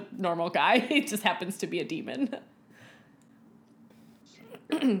just a normal guy. He just happens to be a demon.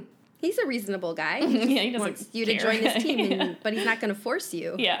 He's a reasonable guy. He doesn't wants you to join his team, but he's not going to force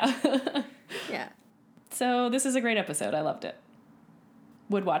you. Yeah. Yeah. So this is a great episode. I loved it.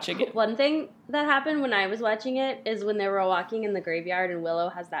 Would watch again. One thing that happened when I was watching it is when they were walking in the graveyard and Willow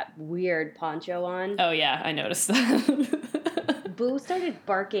has that weird poncho on. Oh, yeah, I noticed that. Boo started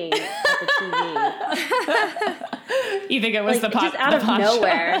barking at the TV. You think it was like, just out of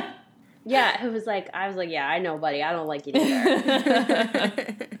nowhere. Yeah, it was like, I was like, yeah, I know, buddy. I don't like it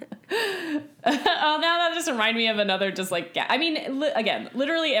either. Oh, now that just reminded me of another just like, I mean, again,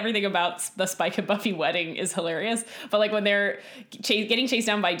 literally everything about the Spike and Buffy wedding is hilarious. But like when they're getting chased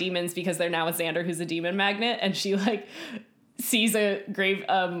down by demons because they're now with Xander, who's a demon magnet, and she like sees a grave,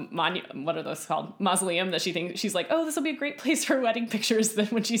 what are those called? Mausoleum that she thinks, she's like, oh, this will be a great place for wedding pictures. Then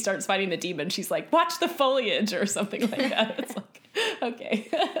when she starts fighting the demon, she's like, watch the foliage or something like that. It's like, okay.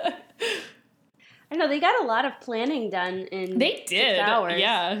 I know, they got a lot of planning done in They did. 6 hours.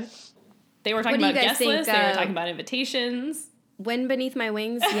 Yeah. They were talking about guest lists. They were talking about invitations. Wind Beneath My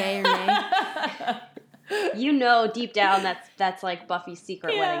Wings, yay or nay? You know, deep down, that's like Buffy's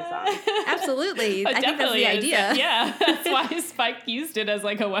secret wedding song. Absolutely. I think that's the idea. Yeah, that's why Spike used it as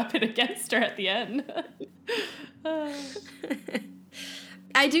like a weapon against her at the end.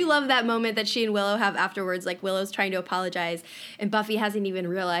 I do love that moment that she and Willow have afterwards. Like, Willow's trying to apologize, and Buffy hasn't even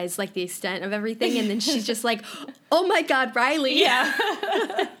realized, like, the extent of everything, and then she's just like, oh my God, Riley.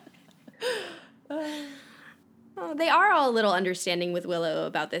 Yeah. Oh, they are all a little understanding with Willow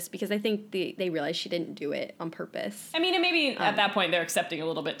about this, because I think they realize she didn't do it on purpose. I mean, and maybe at that point they're accepting a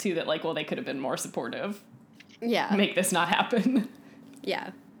little bit, too, that, like, well, they could have been more supportive. Yeah. Make this not happen.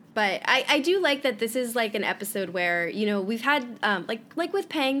 Yeah. But I do like that this is, like, an episode where, you know, we've had, like with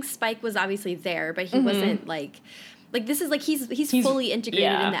Pang, Spike was obviously there, but he wasn't, like, this is, like, he's fully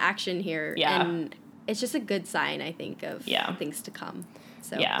integrated in the action here. Yeah. And it's just a good sign, I think, of things to come.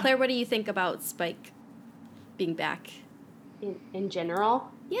 So, Claire, what do you think about Spike being back? In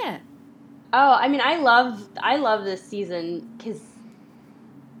general? Yeah. Oh, I mean, I love this season because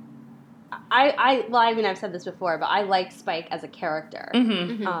I've said this before, but I like Spike as a character.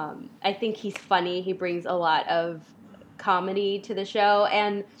 Mm-hmm. Mm-hmm. I think he's funny. He brings a lot of comedy to the show,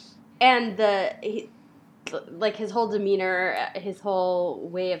 and like his whole demeanor, his whole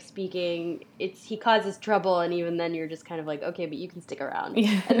way of speaking, he causes trouble, and even then you're just kind of like, okay, but you can stick around.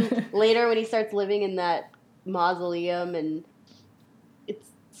 Yeah. And later when he starts living in that mausoleum, and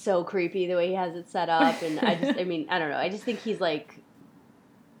it's so creepy the way he has it set up, and I don't know. I just think he's like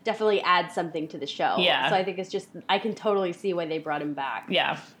definitely adds something to the show. Yeah. So I think it's just, I can totally see why they brought him back.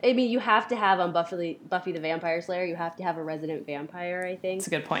 Yeah. I mean, you have to have on Buffy the Vampire Slayer, you have to have a resident vampire, I think. That's a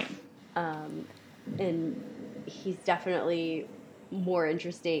good point. And he's definitely more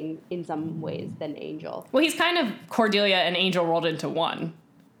interesting in some ways than Angel. Well, he's kind of Cordelia and Angel rolled into one.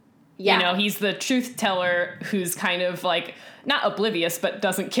 Yeah. You know, he's the truth teller who's kind of like not oblivious, but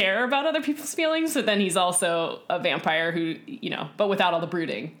doesn't care about other people's feelings. But then he's also a vampire who, you know, but without all the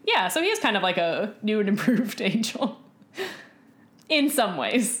brooding. Yeah. So he is kind of like a new and improved Angel in some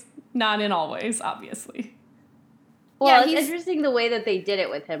ways, not in all ways, obviously. Well, it's interesting the way that they did it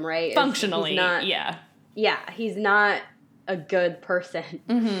with him, right? Functionally, yeah. Yeah, he's not a good person,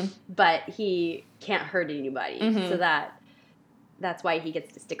 mm-hmm. but he can't hurt anybody. Mm-hmm. So that's why he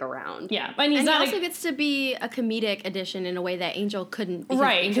gets to stick around. Yeah, and he also gets to be a comedic addition in a way that Angel couldn't. Because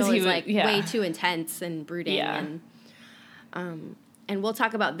right, Angel is like way too intense and brooding. Yeah. And we'll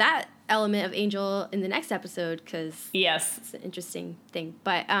talk about that element of Angel in the next episode because it's an interesting thing.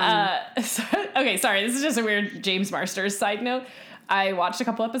 But okay, sorry, this is just a weird James Marsters side note. I watched a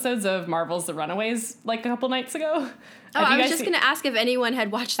couple episodes of Marvel's The Runaways like a couple nights ago. I was just going to ask if anyone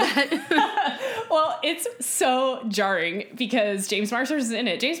had watched that. Well, it's so jarring because James Marsters is in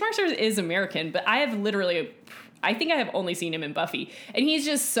it. James Marsters is American, but I think I have only seen him in Buffy. And he's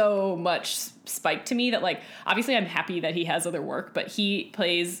just so much Spike to me that, like, obviously I'm happy that he has other work, but he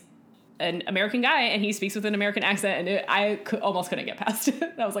plays an American guy and he speaks with an American accent, and almost couldn't get past it.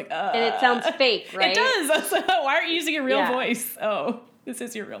 And I was like, And it sounds fake, right? It does. I was like, why aren't you using a real voice? Oh, this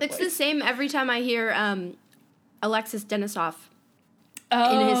is your real voice. It's the same every time I hear Alexis Denisof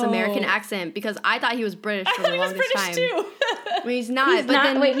in his American accent, because I thought he was British for the longest time. Too. I mean, he's not.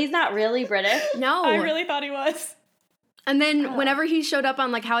 Wait, he's not really British? No. I really thought he was. And then whenever he showed up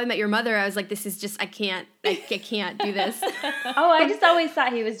on like How I Met Your Mother, I was like, this is just, I can't do this. Oh, I just always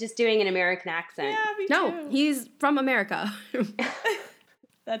thought he was just doing an American accent. Yeah, me too. He's from America.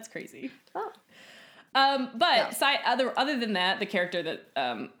 That's crazy. Oh. But other than that, the character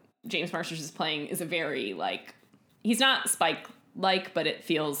that James Marsters is playing is a very, like, he's not Spike-like, but it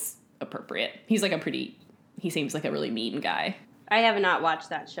feels appropriate. He's like he seems like a really mean guy. I have not watched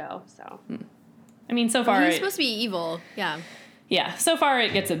that show, so. I mean, so far he's supposed to be evil, yeah. Yeah, so far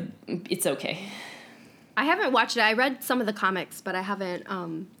it's okay. I haven't watched it. I read some of the comics, but I haven't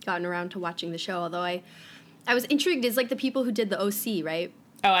gotten around to watching the show. Although I was intrigued. It's like the people who did the OC, right?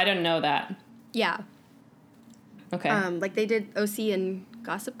 Oh, I didn't know that. Yeah. Okay. Like they did OC and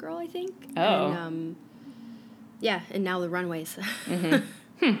Gossip Girl, I think. Oh. And, yeah, and now the Runaways.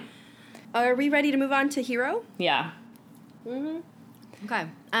 Are we ready to move on to Hero? Yeah. Okay.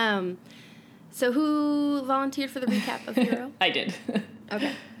 So who volunteered for the recap of Hero? I did.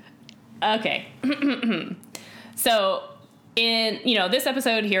 Okay. Okay. So this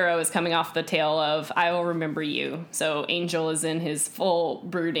episode, Hero is coming off the tail of I Will Remember You. So Angel is in his full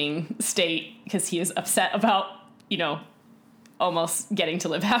brooding state because he is upset about, almost getting to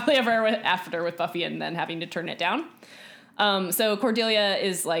live happily ever after with Buffy and then having to turn it down. So Cordelia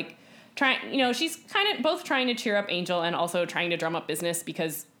is like trying, she's kind of both trying to cheer up Angel and also trying to drum up business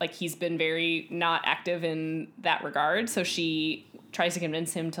because like he's been very not active in that regard. So she tries to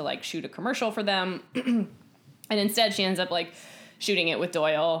convince him to like shoot a commercial for them. And instead she ends up like shooting it with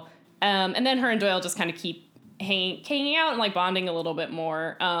Doyle. And then her and Doyle just kind of keep hanging out and like bonding a little bit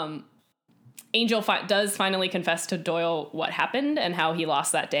more. Angel does finally confess to Doyle what happened and how he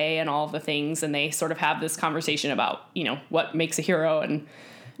lost that day and all of the things. And they sort of have this conversation about, what makes a hero and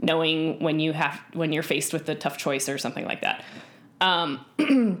knowing when you're faced with a tough choice or something like that.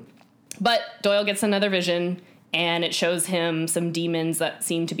 But Doyle gets another vision and it shows him some demons that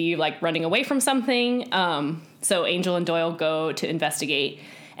seem to be like running away from something. So Angel and Doyle go to investigate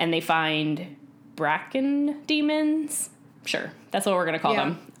and they find Bracken demons. Sure. That's what we're going to call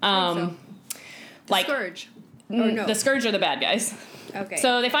them. The Scourge. Or no. The Scourge are the bad guys. Okay.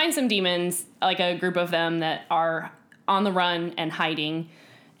 So they find some demons, like a group of them that are on the run and hiding.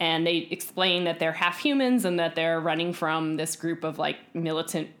 And they explain that they're half humans and that they're running from this group of like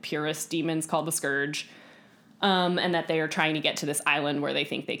militant purist demons called the Scourge. And that they are trying to get to this island where they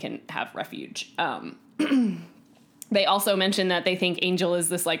think they can have refuge. They also mention that they think Angel is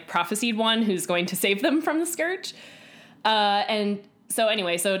this like prophesied one who's going to save them from the Scourge.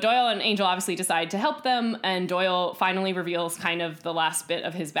 So Doyle and Angel obviously decide to help them, and Doyle finally reveals kind of the last bit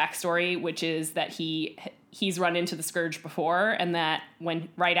of his backstory, which is that he's run into the Scourge before, and that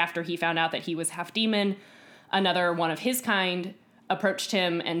right after he found out that he was half demon, another one of his kind approached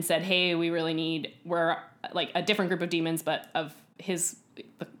him and said, "Hey, we're like a different group of demons, but of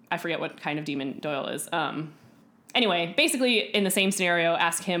I forget what kind of demon Doyle is." Anyway, basically in the same scenario,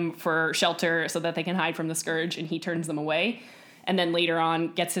 ask him for shelter so that they can hide from the Scourge, and he turns them away. And then later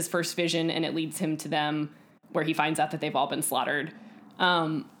on gets his first vision, and it leads him to them where he finds out that they've all been slaughtered.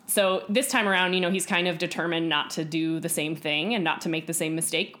 So this time around, he's kind of determined not to do the same thing and not to make the same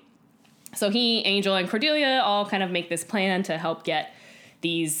mistake. So Angel, and Cordelia all kind of make this plan to help get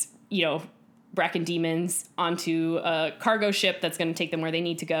these, Bracken demons onto a cargo ship that's going to take them where they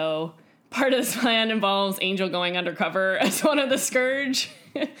need to go. Part of this plan involves Angel going undercover as one of the Scourge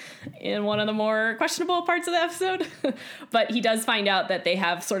in one of the more questionable parts of the episode. But he does find out that they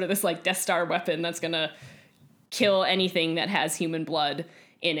have sort of this like Death Star weapon that's going to kill anything that has human blood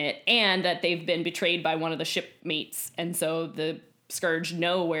in it, and that they've been betrayed by one of the shipmates. And so the Scourge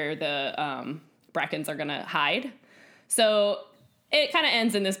know where the Brackens are going to hide. So it kind of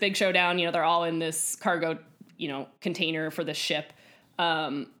ends in this big showdown. They're all in this cargo, container for the ship.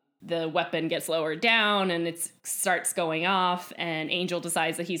 The weapon gets lowered down and it starts going off, and Angel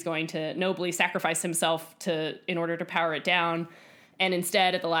decides that he's going to nobly sacrifice himself in order to power it down. And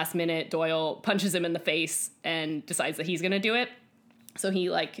instead, at the last minute, Doyle punches him in the face and decides that he's going to do it. So he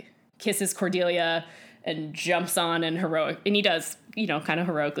like kisses Cordelia and jumps on and he does, kind of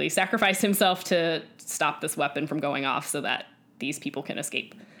heroically sacrifice himself to stop this weapon from going off so that these people can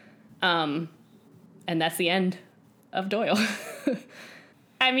escape. And that's the end of Doyle.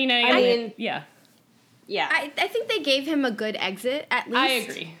 I mean, yeah. Yeah. I think they gave him a good exit, at least. I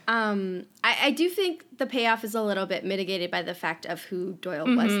agree. I do think the payoff is a little bit mitigated by the fact of who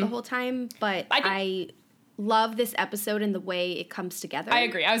Doyle was the whole time, but I love this episode and the way it comes together. I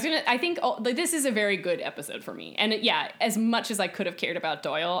agree. I think this is a very good episode for me. And as much as I could have cared about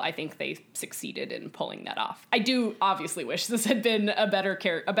Doyle, I think they succeeded in pulling that off. I do obviously wish this had been a better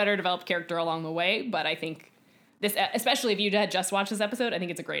developed character along the way, but I think this, especially if you had just watched this episode, I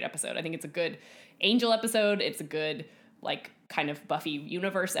think it's a great episode. I think it's a good Angel episode. It's a good, like, kind of Buffy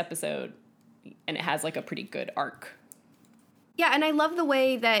universe episode. And it has, like, a pretty good arc. Yeah, and I love the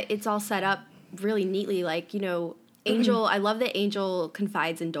way that it's all set up really neatly. Like, Angel, I love that Angel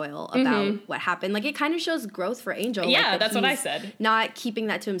confides in Doyle about what happened. Like, it kind of shows growth for Angel. Yeah, like, that's what I said. Not keeping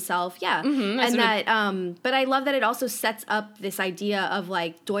that to himself. Yeah. And that, but I love that it also sets up this idea of,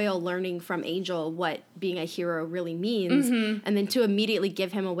 like, Doyle learning from Angel what being a hero really means. And then to immediately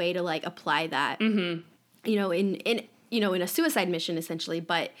give him a way to, like, apply that in a suicide mission essentially,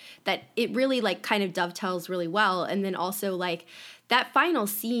 but that it really like kind of dovetails really well. And then also like that final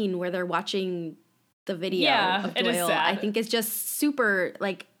scene where they're watching the video of Doyle, I think is just super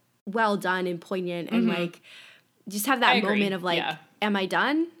like well done and poignant, and like just have that moment of like, am I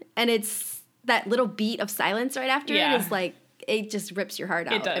done? And it's that little beat of silence right after it is like, it just rips your heart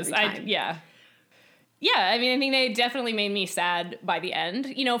out. It does. Every time. Yeah, I mean, I think they definitely made me sad by the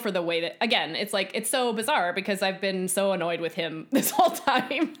end, for the way that, again, it's like, it's so bizarre because I've been so annoyed with him this whole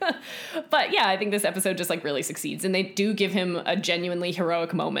time. But yeah, I think this episode just like really succeeds, and they do give him a genuinely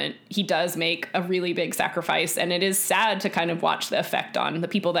heroic moment. He does make a really big sacrifice, and it is sad to kind of watch the effect on the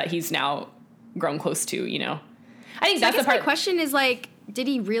people that he's now grown close to, I think that's the part. My question is like, did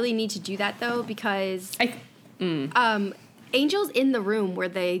he really need to do that though? Because Angel's in the room where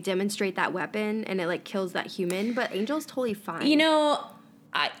they demonstrate that weapon and it like kills that human, but Angel's totally fine.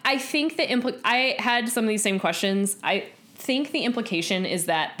 I think I had some of these same questions. I think the implication is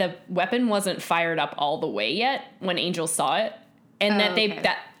that the weapon wasn't fired up all the way yet when Angel saw it, and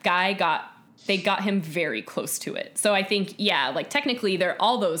that guy got him very close to it. So I think, like technically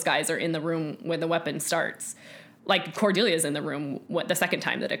all those guys are in the room when the weapon starts. Like Cordelia's in the room the second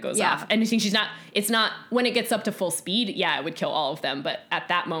time that it goes off. And I think it's not, when it gets up to full speed, it would kill all of them. But at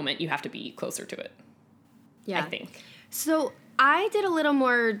that moment, you have to be closer to it. Yeah. I think. So I did a little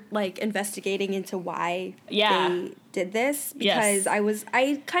more like investigating into why they did this, because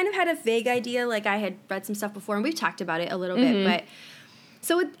I kind of had a vague idea. Like I had read some stuff before and we've talked about it a little bit, but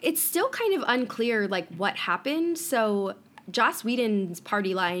so it's still kind of unclear like what happened. So Joss Whedon's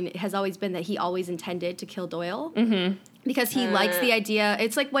party line has always been that he always intended to kill Doyle because he likes the idea.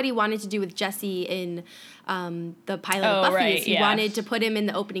 It's like what he wanted to do with Jesse in the pilot of Buffy. Right, he wanted to put him in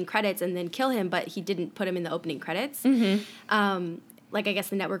the opening credits and then kill him, but he didn't put him in the opening credits. Like I guess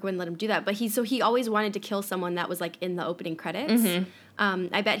the network wouldn't let him do that. But he always wanted to kill someone that was like in the opening credits.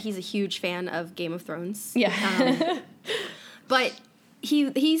 I bet he's a huge fan of Game of Thrones. Yeah. But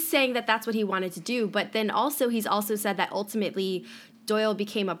he's saying that that's what he wanted to do, but then also he's also said that ultimately Doyle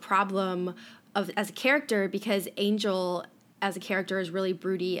became a problem as a character because Angel as a character is really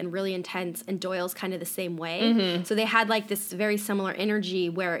broody and really intense, and Doyle's kind of the same way. So they had like this very similar energy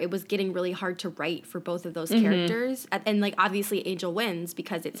where it was getting really hard to write for both of those characters, and like obviously Angel wins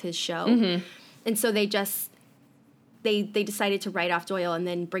because it's his show, and so they decided to write off Doyle and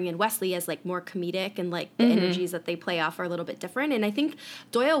then bring in Wesley as like more comedic, and like the energies that they play off are a little bit different. And I think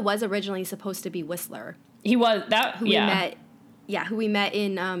Doyle was originally supposed to be Whistler. He was that who we met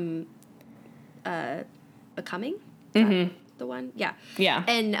in Becoming. The one, yeah.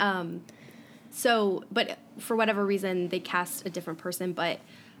 And so, but for whatever reason, they cast a different person,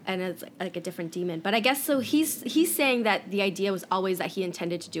 and it's like a different demon. But I guess so. He's saying that the idea was always that he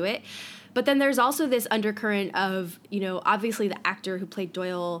intended to do it. But then there's also this undercurrent of, obviously the actor who played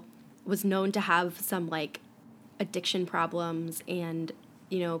Doyle was known to have some, like, addiction problems and,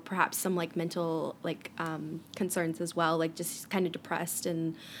 perhaps some, like, mental, like, concerns as well, like, just kind of depressed.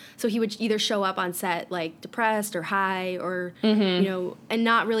 And so he would either show up on set, like, depressed or high or, and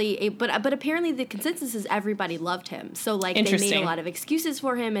not really, but apparently the consensus is everybody loved him. So, like, they made a lot of excuses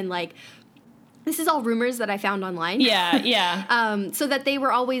for him and, like, this is all rumors that I found online. Yeah. So that they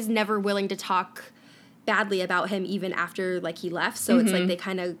were always never willing to talk badly about him even after like he left. So it's like they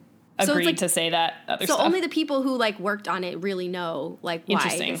kind of agreed to say that other stuff. So only the people who like worked on it really know like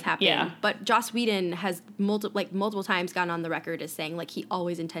why this happened. Yeah. But Joss Whedon has multiple times gone on the record as saying like he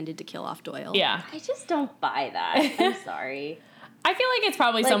always intended to kill off Doyle. Yeah. I just don't buy that. I'm sorry. I feel like it's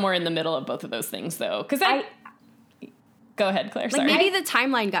probably somewhere in the middle of both of those things though, because Go ahead, Claire. Sorry. Like maybe the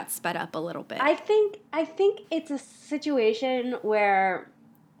timeline got sped up a little bit. I think it's a situation where,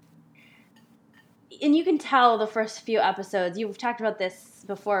 and you can tell the first few episodes. You've talked about this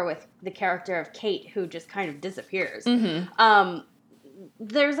before with the character of Kate, who just kind of disappears.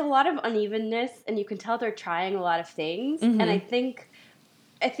 There's a lot of unevenness, and you can tell they're trying a lot of things. And I think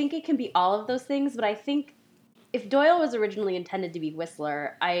it can be all of those things. But I think if Doyle was originally intended to be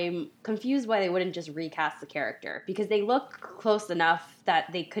Whistler, I'm confused why they wouldn't just recast the character, because they look close enough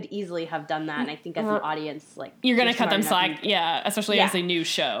that they could easily have done that. And I think as an audience, like, you're going to cut them slack. Especially as a new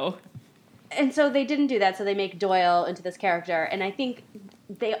show. And so they didn't do that. So they make Doyle into this character. And I think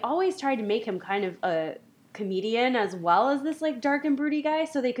they always tried to make him kind of a comedian as well as this like dark and broody guy.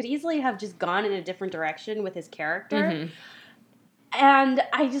 So they could easily have just gone in a different direction with his character. And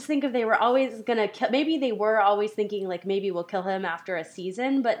I just think if they were always going to kill, maybe they were always thinking, like, maybe we'll kill him after a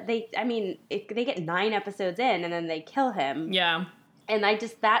season. But they get 9 episodes in and then they kill him. Yeah. And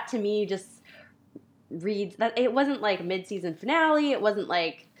that to me just reads that it wasn't like mid-season finale. It wasn't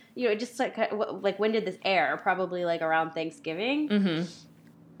like, just like when did this air? Probably like around Thanksgiving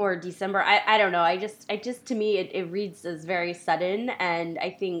or December. I don't know. I just to me it reads as very sudden, and I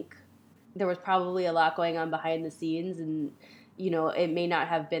think there was probably a lot going on behind the scenes, and it may not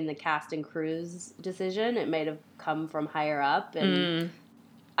have been the cast and crew's decision. It might have come from higher up, and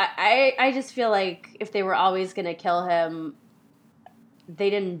I just feel like if they were always going to kill him, they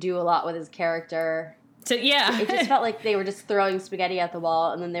didn't do a lot with his character. So yeah, it just felt like they were just throwing spaghetti at the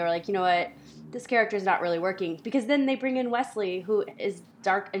wall, and then they were like, you know what, this character is not really working, because then they bring in Wesley, who is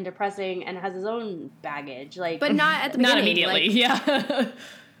dark and depressing and has his own baggage, but not at the beginning. Not immediately, yeah.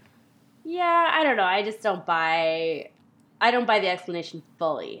 Yeah, I don't know. I just don't buy. I don't buy the explanation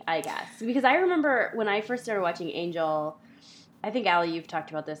fully, I guess, because I remember when I first started watching Angel. I think, Allie, you've talked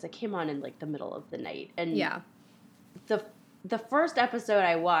about this. It came on in, like, the middle of the night. And the first episode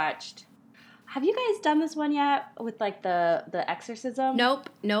I watched... Have you guys done this one yet with, like, the exorcism? Nope.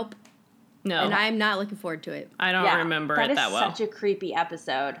 No. And I'm not looking forward to it. I don't remember it that well. That is such a creepy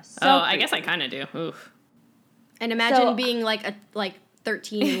episode. So I guess I kind of do. Oof. And imagine being, like,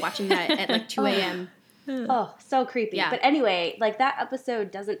 13 and watching that at, like, 2 a.m. Oh, so creepy. Yeah. But anyway, like, that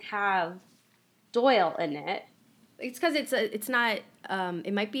episode doesn't have Doyle in it. It's because it's not.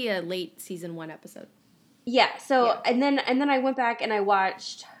 It might be a late season 1 episode. Yeah. So and then I went back and I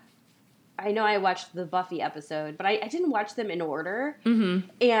watched. I know I watched the Buffy episode, but I didn't watch them in order. Mm-hmm.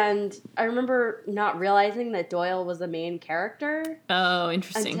 And I remember not realizing that Doyle was the main character. Oh,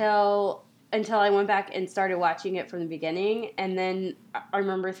 interesting. Until I went back and started watching it from the beginning, and then I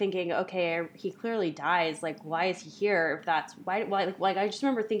remember thinking, okay, he clearly dies. Like, why is he here? If that's why like I just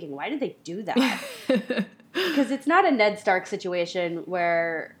remember thinking, why did they do that? Because it's not a Ned Stark situation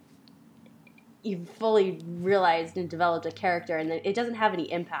where you've fully realized and developed a character, and then it doesn't have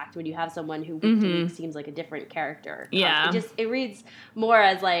any impact when you have someone who week to week seems like a different character. Yeah. It reads more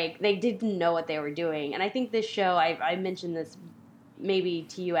as like they didn't know what they were doing. And I think this show, I mentioned this maybe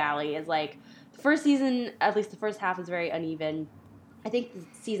to you, Allie, is like the first season, at least the first half, is very uneven. I think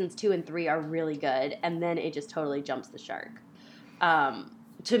seasons 2 and 3 are really good, and then it just totally jumps the shark.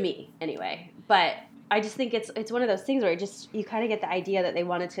 To me, anyway. But I just think it's one of those things where you kind of get the idea that they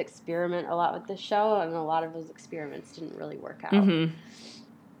wanted to experiment a lot with this show, and a lot of those experiments didn't really work out. Mm-hmm.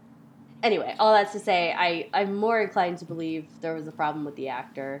 Anyway, all that's to say, I'm more inclined to believe there was a problem with the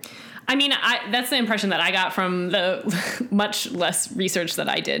actor. I mean, that's the impression that I got from the much less research that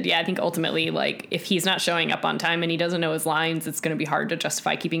I did. Yeah, I think ultimately, like, if he's not showing up on time and he doesn't know his lines, it's going to be hard to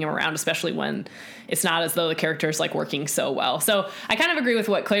justify keeping him around, especially when it's not as though the character's, like, working so well. So I kind of agree with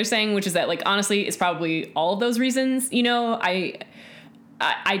what Claire's saying, which is that, like, honestly, it's probably all of those reasons. I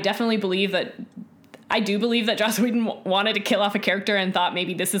definitely believe that... I do believe that Joss Whedon wanted to kill off a character and thought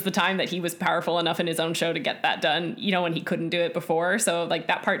maybe this is the time that he was powerful enough in his own show to get that done, when he couldn't do it before. So, like,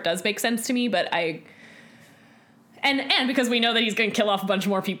 that part does make sense to me, but and because we know that he's going to kill off a bunch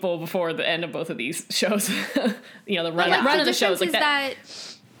more people before the end of both of these shows, the run of the shows. Like that.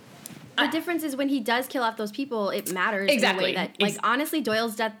 The difference is when he does kill off those people, it matters exactly. in a way that, like, honestly,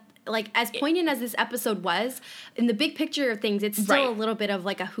 Doyle's death, like, as poignant as this episode was, in the big picture of things, it's still a little bit of,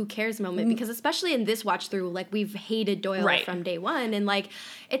 like, a who cares moment, because especially in this watch through, like, we've hated Doyle from day one, and, like,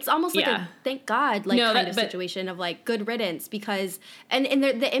 it's almost like a thank God, like, kind of situation of, like, good riddance, because, and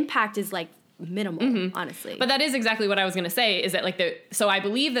the impact is, like, minimal, honestly. But that is exactly what I was going to say, is that, like, so I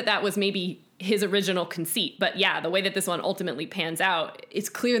believe that was maybe his original conceit, but the way that this one ultimately pans out, it's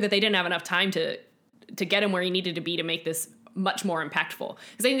clear that they didn't have enough time to get him where he needed to be to make this much more impactful.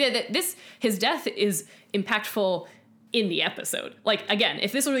 Because I think that his death is impactful in the episode. Like, again,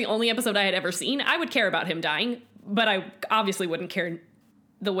 if this were the only episode I had ever seen, I would care about him dying, but I obviously wouldn't care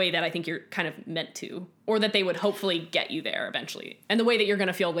the way that I think you're kind of meant to, or that they would hopefully get you there eventually. And the way that you're going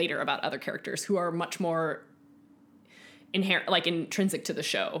to feel later about other characters who are much more inherent, like, intrinsic to the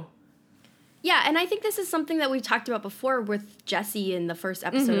show. Yeah, and I think this is something that we've talked about before with Jesse in the first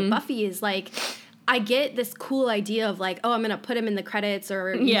episode of Buffy, is, like, I get this cool idea of, like, oh, I'm going to put him in the credits,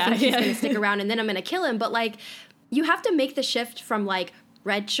 or he's going to stick around and then I'm going to kill him. But, like, you have to make the shift from, like,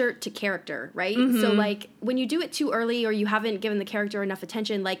 red shirt to character, right? So, like, when you do it too early, or you haven't given the character enough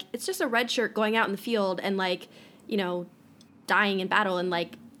attention, like, it's just a red shirt going out in the field and, like, dying in battle, and,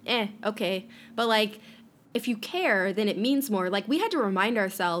 like, okay. But, like, if you care, then it means more. Like, we had to remind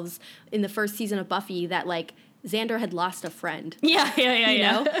ourselves in the first season of Buffy that, like, Xander had lost a friend. Yeah. You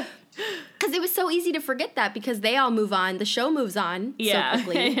know? Because it was so easy to forget that, because they all move on, the show moves on so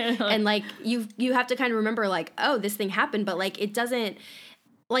quickly, and, like, you have to kind of remember, like, oh, this thing happened, but, like, it doesn't,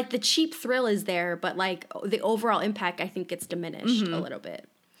 like, the cheap thrill is there, but, like, the overall impact, I think, gets diminished a little bit,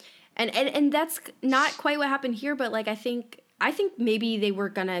 and that's not quite what happened here, but, like, I think I think maybe they were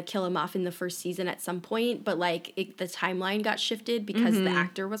gonna kill him off in the first season at some point, but like the timeline got shifted because the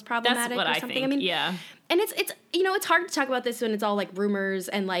actor was problematic or something. Think. I mean, yeah. And it's it's hard to talk about this when it's all like rumors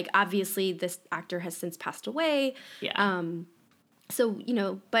and like obviously this actor has since passed away. Yeah. So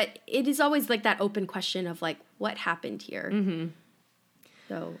but it is always like that open question of like what happened here. Mm-hmm.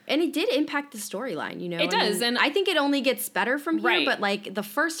 So, and it did impact the storyline, It does, and I think it only gets better from here. Right. But like the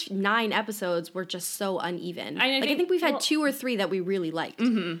first 9 episodes were just so uneven. I think we've had 2 or 3 that we really liked.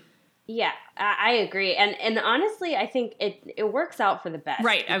 Mm-hmm. Yeah, I agree, and honestly, I think it works out for the best.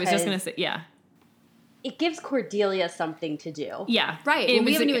 Right. I was just gonna say, yeah. It gives Cordelia something to do. Yeah. Right. Well,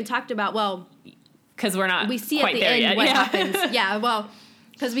 we haven't even talked about because we're not. We see quite at the there end yet. what yeah. happens. Yeah. Well,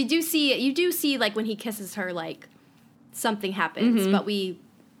 because you do see like when he kisses her, like something happens, but we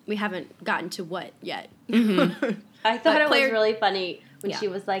haven't gotten to what yet. Mm-hmm. I thought it was really funny when she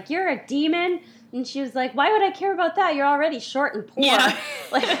was like, "You're a demon," and she was like, "Why would I care about that? You're already short and poor." Yeah.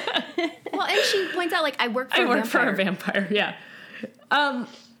 Well, and she points out like, "I work for a vampire." Yeah.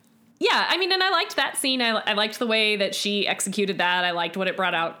 Yeah, I mean, and I liked that scene. I liked the way that she executed that. I liked what it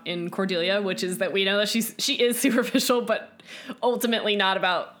brought out in Cordelia, which is that we know that she is superficial, but ultimately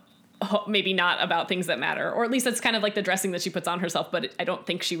maybe not about things that matter. Or at least that's kind of like the dressing that she puts on herself, but I don't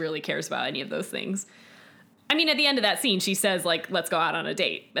think she really cares about any of those things. I mean, at the end of that scene, she says, like, let's go out on a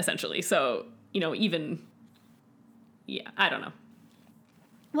date, essentially. So, even, yeah, I don't know.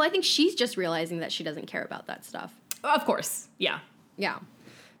 Well, I think she's just realizing that she doesn't care about that stuff. Of course, yeah. Yeah.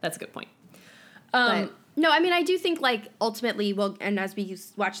 That's a good point. But, no, I mean, I do think, like, ultimately, and as we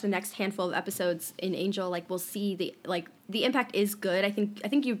watch the next handful of episodes in Angel, like, we'll see the impact is good. I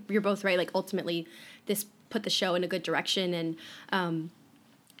think you're both right. Like, ultimately, this put the show in a good direction and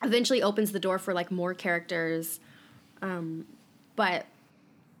eventually opens the door for, like, more characters. But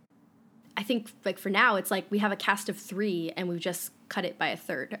I think, like, for now, it's like we have a cast of 3 and we've just cut it by a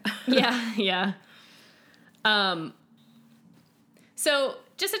third. Yeah. So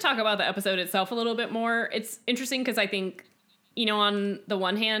just to talk about the episode itself a little bit more, it's interesting because I think, on the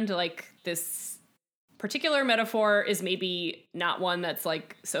one hand, like this particular metaphor is maybe not one that's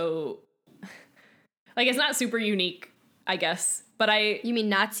like so, like it's not super unique, I guess. But You mean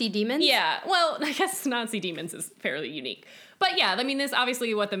Nazi demons? Yeah. Well, I guess Nazi demons is fairly unique. But yeah, I mean, this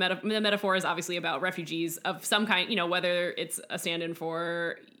obviously what the metaphor is obviously about refugees of some kind, whether it's a stand-in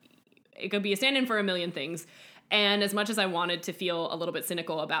for, it could be a stand-in for a million things. And as much as I wanted to feel a little bit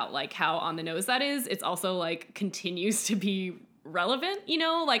cynical about like how on the nose that is, it's also like continues to be relevant,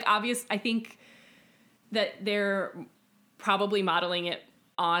 like obvious. I think that they're probably modeling it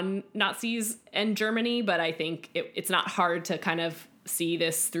on Nazis and Germany, but I think it's not hard to kind of see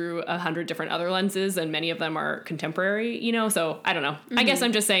this through 100 different other lenses, and many of them are contemporary, so I don't know. Mm-hmm. I guess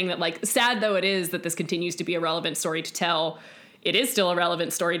I'm just saying that, like, sad though it is that this continues to be a relevant story to tell, it is still a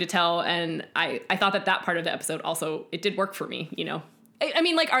relevant story to tell, and I thought that part of the episode also, it did work for me, I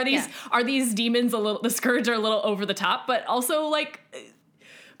mean, like, are these demons the Scourge are a little over the top, but also, like,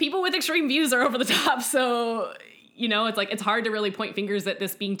 people with extreme views are over the top, so, it's like, it's hard to really point fingers at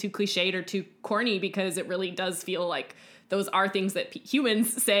this being too cliched or too corny, because it really does feel like those are things that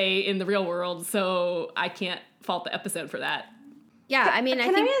humans say in the real world, so I can't fault the episode for that. Yeah, I mean,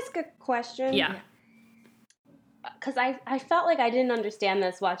 Can I ask a question? Yeah. Because I felt like I didn't understand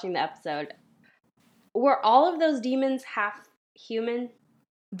this watching the episode. Were all of those demons half human?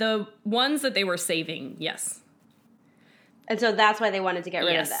 The ones that they were saving, yes. And so that's why they wanted to get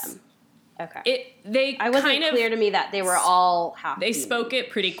rid of them. Okay. It wasn't clear to me that they were all half They demons. spoke it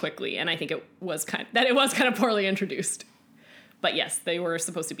pretty quickly, and I think it was kind of poorly introduced. But yes, they were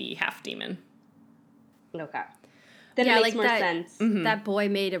supposed to be half demon. Okay. Then it makes more sense. Mm-hmm. That boy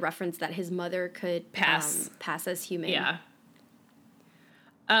made a reference that his mother could pass as human. Yeah.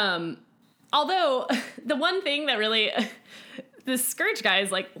 Although the one thing that really, the Scourge guy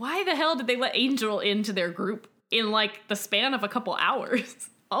is like, why the hell did they let Angel into their group in like the span of a couple hours?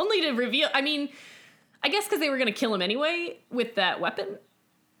 Only to reveal, I mean, I guess because they were going to kill him anyway with that weapon.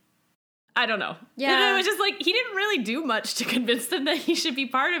 I don't know. Yeah. It was just like, he didn't really do much to convince them that he should be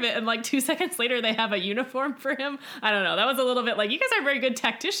part of it. And like 2 seconds later, they have a uniform for him. I don't know. That was a little bit like, you guys are very good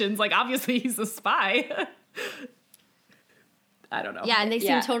tacticians. Like, obviously he's a spy. I don't know. Yeah, and they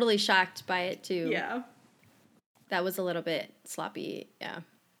seemed totally shocked by it too. Yeah. That was a little bit sloppy. Yeah.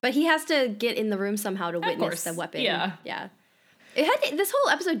 But he has to get in the room somehow to witness the weapon. Yeah. Yeah. This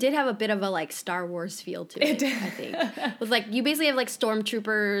whole episode did have a bit of a like Star Wars feel to it. It did. I think it was like you basically have like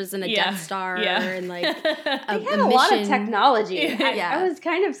stormtroopers and a Death Star and like they had a lot of technology. I was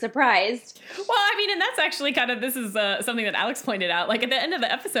kind of surprised. Well, I mean, and that's actually kind of, this is something that Alex pointed out. Like at the end of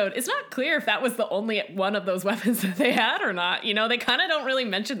the episode, it's not clear if that was the only one of those weapons that they had or not. You know, they kind of don't really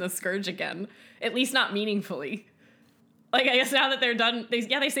mention the Scourge again, at least not meaningfully. Like I guess now that they're done,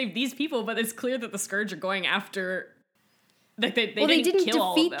 they saved these people, but it's clear that the Scourge are going after. Like they didn't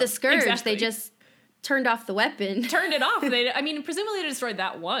kill defeat the Scourge. Exactly. They just turned off the weapon. Turned it off. I mean, presumably they destroyed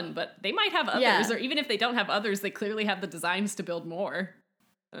that one, but they might have others, or even if they don't have others, they clearly have the designs to build more.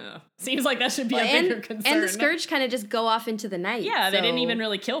 Seems like that should be a bigger concern. And the Scourge kind of just go off into the night. Yeah, they didn't even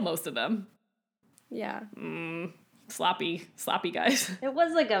really kill most of them. Yeah. Sloppy guys. It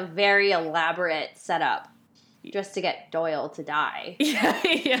was like a very elaborate setup just to get Doyle to die.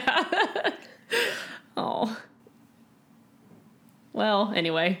 Yeah. Oh. Well,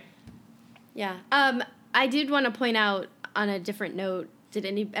 anyway. Yeah. I did want to point out on a different note, did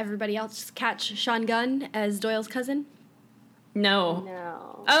everybody else catch Sean Gunn as Doyle's cousin? No.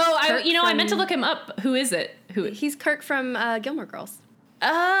 Oh, I meant to look him up. Who is it? He's Kirk from Gilmore Girls.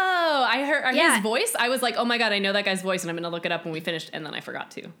 Oh, I heard his voice. I was like, oh my God, I know that guy's voice, and I'm going to look it up when we finished, and then I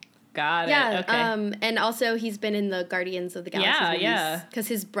forgot to. Got it. Okay. And also he's been in the Guardians of the Galaxy movies. Yeah. Because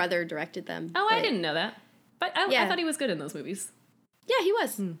his brother directed them. Oh, I didn't know that. But I thought he was good in those movies. Yeah, he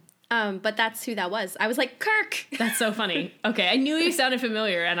was. But that's who that was. I was like, Kirk! That's so funny. Okay, I knew he sounded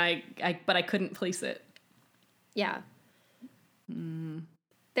familiar, and but I couldn't place it. Yeah.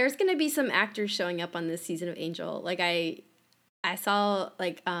 There's going to be some actors showing up on this season of Angel. Like, I saw,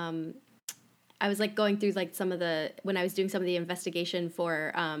 like, I was, like, going through, like, when I was doing some of the investigation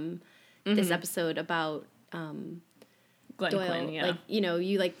for this episode about Glenn Doyle. Quinn, yeah. Like, you know,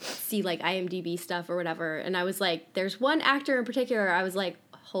 you, like, see, like, IMDb stuff or whatever, and I was like, there's one actor in particular, I was like,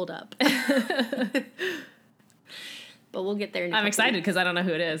 hold up. But we'll get there in a I'm excited weeks. because I don't know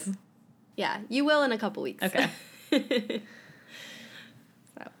who it is. Yeah, you will in a couple weeks. Okay.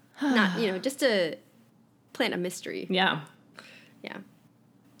 So, not, you know, just to plant a mystery. Yeah. Yeah.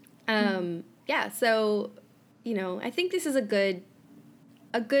 Yeah, so, you know, I think this is a good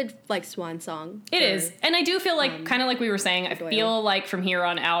like swan song. It is. And I do feel like, kind of like we were saying, I Doyle. feel like from here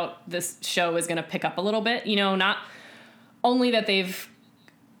on out, this show is going to pick up a little bit. You know, not only that they've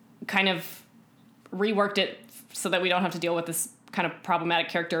kind of reworked it so that we don't have to deal with this kind of problematic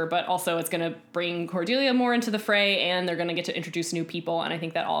character, but also it's going to bring Cordelia more into the fray, and they're going to get to introduce new people. And I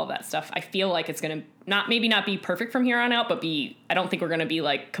think that all of that stuff, I feel like it's going to maybe not be perfect from here on out, but I don't think we're going to be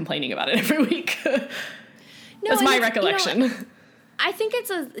like complaining about it every week. That's my recollection. You know, I think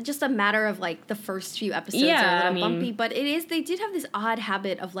it's just a matter of like the first few episodes are a little bumpy, but they did have this odd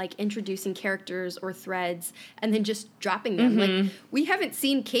habit of like introducing characters or threads and then just dropping them. Like we haven't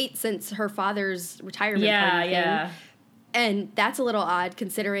seen Kate since her father's retirement party thing. Yeah. And that's a little odd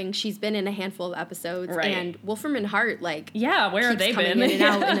considering she's been in a handful of episodes. Right. And Wolfram and Hart, like, where have they been? In and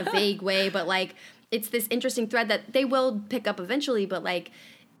out in a vague way, but like it's this interesting thread that they will pick up eventually, but like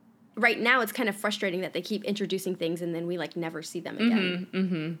right now it's kind of frustrating that they keep introducing things and then we like never see them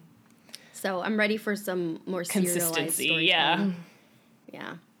again. So I'm ready for some more consistency. Yeah.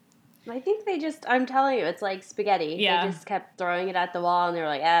 I think I'm telling you, it's like spaghetti. Yeah. They just kept throwing it at the wall and they were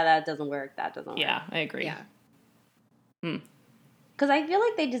like, that doesn't work, that doesn't work. Yeah, I agree. Yeah. Because I feel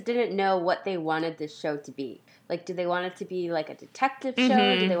like they just didn't know what they wanted this show to be. Like, do they want it to be like a detective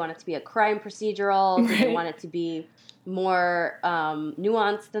show? Do they want it to be a crime procedural? Do they want it to be more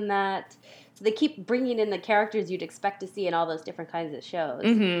nuanced than that? So they keep bringing in the characters you'd expect to see in all those different kinds of shows.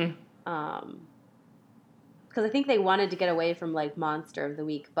 Because I think they wanted to get away from like Monster of the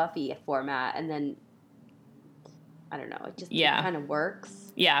Week Buffy format, and then I don't know, it just kind of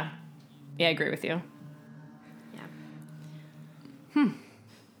works. Yeah, I agree with you.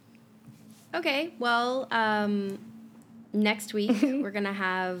 Okay, well, next week we're going to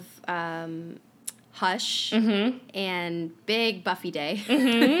have Hush and Big Buffy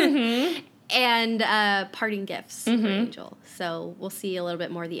Day and parting gifts for Angel. So we'll see a little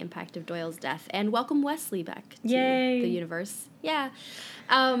bit more of the impact of Doyle's death and welcome Wesley back to the universe. Yeah.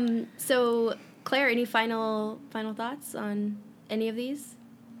 So, Claire, any final thoughts on any of these?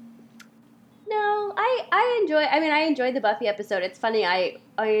 No, I enjoyed the Buffy episode. It's funny, I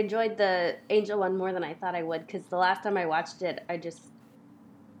enjoyed the Angel one more than I thought I would, because the last time I watched it, I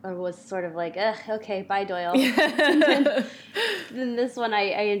was sort of like, okay, bye Doyle. Then this one, I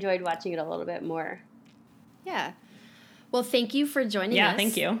enjoyed watching it a little bit more. Yeah. Well, thank you for joining us. Yeah,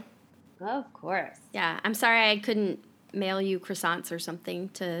 thank you. Of course. Yeah, I'm sorry I couldn't mail you croissants or something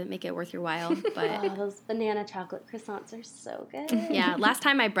to make it worth your while. But Oh, those banana chocolate croissants are so good. yeah, last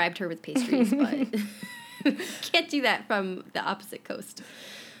time I bribed her with pastries, but can't do that from the opposite coast.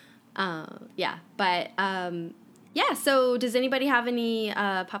 So does anybody have any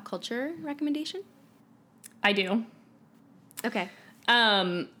pop culture recommendation? I do. Okay.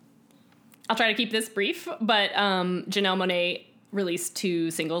 I'll try to keep this brief, but Janelle Monáe released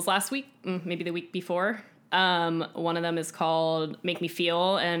 2 singles last week, maybe the week before. One of them is called Make Me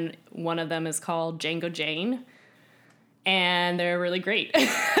Feel, and one of them is called Django Jane. And they're really great.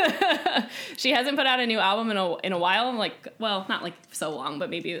 She hasn't put out a new album in a while, not like so long, but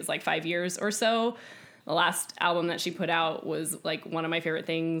maybe it was like 5 years or so. The last album that she put out was like one of my favorite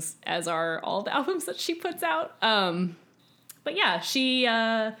things, as are all the albums that she puts out. But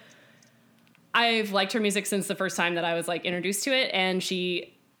yeah, I've liked her music since the first time that I was like introduced to it. And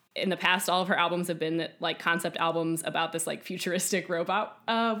in the past, all of her albums have been like concept albums about this like futuristic robot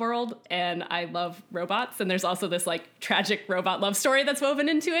world. And I love robots. And there's also this like tragic robot love story that's woven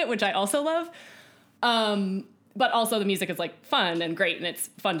into it, which I also love. But also the music is like fun and great, and it's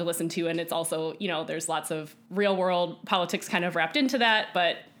fun to listen to. And it's also, there's lots of real world politics kind of wrapped into that.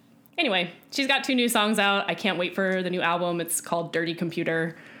 But anyway, she's got 2 new songs out. I can't wait for the new album. It's called Dirty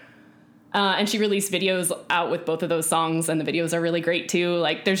Computer. And she released videos out with both of those songs, and the videos are really great too.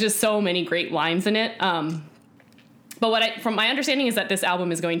 Like, there's just so many great lines in it. But from my understanding is that this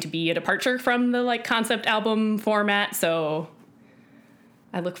album is going to be a departure from the like concept album format. So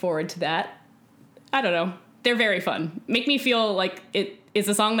I look forward to that. I don't know. They're very fun. Make Me Feel like it is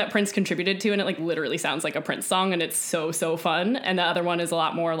a song that Prince contributed to, and it like literally sounds like a Prince song, and it's so fun. And the other one is a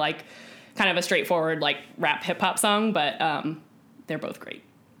lot more like kind of a straightforward like rap hip hop song, but they're both great.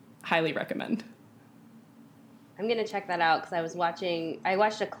 Highly recommend. I'm going to check that out because I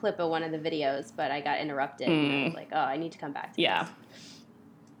watched a clip of one of the videos, but I got interrupted. And I was like, oh, I need to come back to this.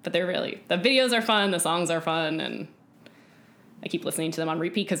 But the videos are fun, the songs are fun, and I keep listening to them on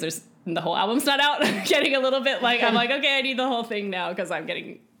repeat because the whole album's not out. I'm getting a little bit like, I'm like, okay, I need the whole thing now because I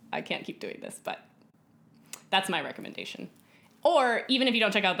can't keep doing this, but that's my recommendation. Or even if you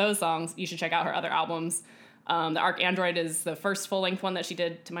don't check out those songs, you should check out her other albums. The Arc Android is the first full-length one that she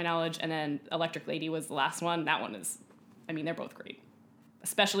did, to my knowledge, and then Electric Lady was the last one. That one is, they're both great,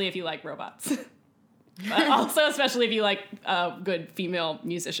 especially if you like robots, but also especially if you like good female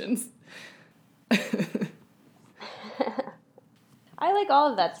musicians. I like all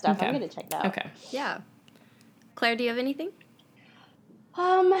of that stuff. Okay. I'm going to check that out. Okay. Yeah. Claire, do you have anything?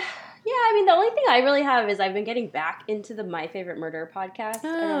 The only thing I really have is I've been getting back into the My Favorite Murder podcast. I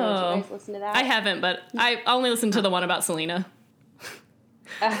don't know if you guys listen to that. I haven't, but I only listened to the one about Selena.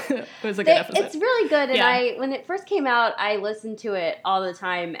 It was a good episode. It's really good, and when it first came out, I listened to it all the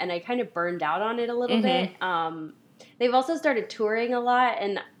time, and I kind of burned out on it a little bit. They've also started touring a lot,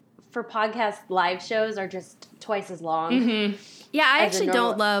 and for podcast, live shows are just twice as long. Yeah, I actually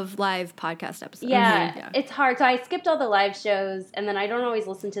don't love live podcast episodes. Yeah, it's hard. So I skipped all the live shows, and then I don't always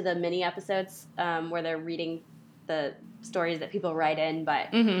listen to the mini episodes where they're reading the stories that people write in. But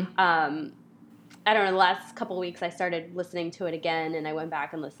I don't know, the last couple of weeks I started listening to it again, and I went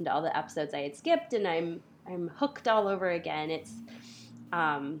back and listened to all the episodes I had skipped, and I'm hooked all over again. It's,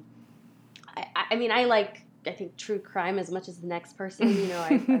 I like, I think, true crime as much as the next person.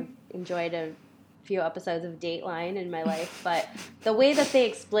 I've enjoyed a few episodes of Dateline in my life, but the way that they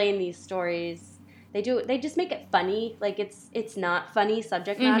explain these stories, they just make it funny. Like, it's not funny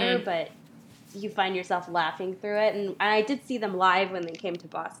subject matter, but you find yourself laughing through it. And I did see them live when they came to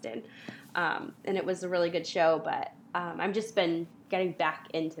Boston, and it was a really good show, but I've just been getting back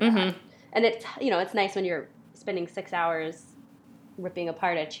into that. And it's, it's nice when you're spending 6 hours ripping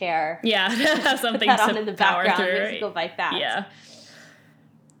apart a chair. Yeah, something that to on in the power background through. makes it go by fast. Yeah.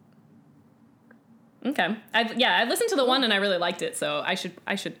 Okay. I listened to the one and I really liked it, so I should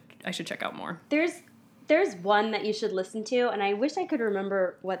check out more. There's one that you should listen to, and I wish I could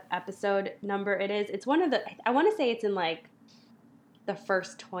remember what episode number it is. It's one of the, I want to say it's in like the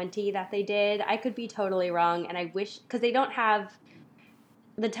first 20 that they did. I could be totally wrong, and I wish, because they don't have,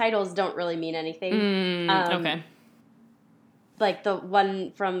 the titles don't really mean anything. Okay. Like the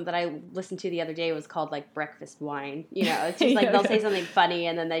one that I listened to the other day was called like Breakfast Wine. It's just like they'll say something funny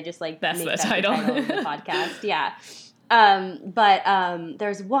and then they just like that's make the that title of the podcast. Yeah. But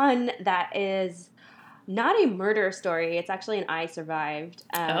there's one that is not a murder story. It's actually an I Survived.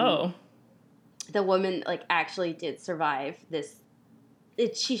 The woman like actually did survive this.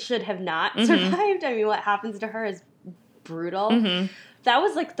 She should have not survived. I mean, what happens to her is brutal. That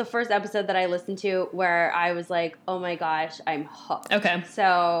was like the first episode that I listened to where I was like, "Oh my gosh, I'm hooked." Okay.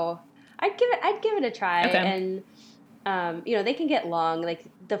 So I'd give it a try. Okay. And they can get long. Like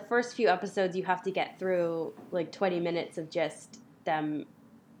the first few episodes, you have to get through like 20 minutes of just them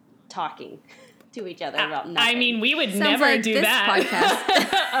talking to each other about nothing. I mean, we would Sounds never like do this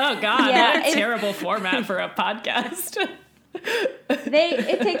that. Oh God, Yeah, what a terrible format for a podcast.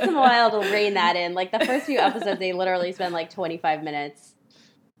 It takes them a while to rein that in. Like the first few episodes, they literally spend like 25 minutes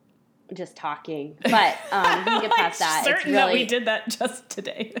just talking. But you can get past that. Certain It's really, that we did that just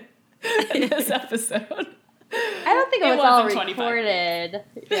today in this episode. I don't think it was all 25. recorded.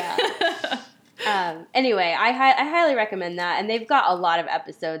 Yeah. Anyway, I highly recommend that, and they've got a lot of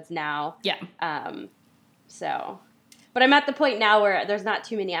episodes now. Yeah. So, but I'm at the point now where there's not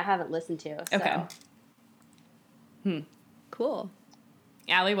too many I haven't listened to. So. Okay. Cool.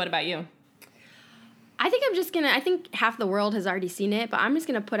 Allie, what about you? I think half the world has already seen it, but I'm just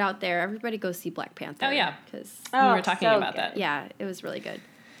gonna put out there, everybody go see Black Panther. Oh, yeah. Because We were talking so about good. that. yeah, it was really good.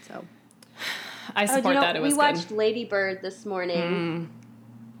 So I support that. It was we watched Lady Bird this morning.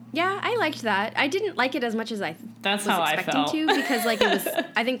 yeah, I liked that. I didn't like it as much as I That's was how I expecting felt. to, because like it was,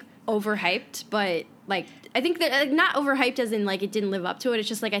 I think, overhyped, but like I think that not overhyped as in like it didn't live up to it. It's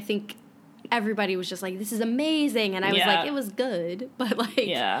just like I think everybody was just like, this is amazing, and I was Yeah. like, it was good, but like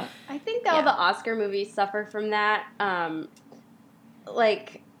Yeah. I think all the Oscar movies suffer from that.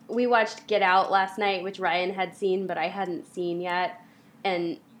 Like, we watched Get Out last night, which Ryan had seen, but I hadn't seen yet.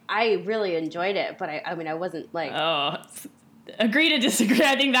 And I really enjoyed it, but I mean, I wasn't like... Oh, agree to disagree.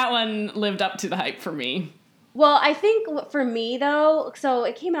 I think that one lived up to the hype for me. Well, I think for me, though, so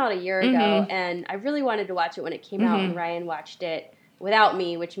it came out a year ago, and I really wanted to watch it when it came out, and Ryan watched it without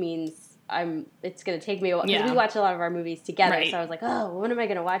me, which means it's going to take me a while, because we watch a lot of our movies together, Right. so I was like, oh, when am I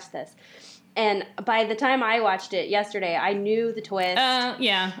going to watch this? And by the time I watched it yesterday, I knew the twist.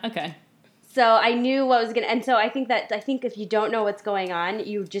 Yeah, okay. So I knew what was going to, and so I think if you don't know what's going on,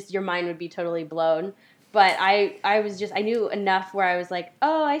 your mind would be totally blown. But I knew enough where I was like,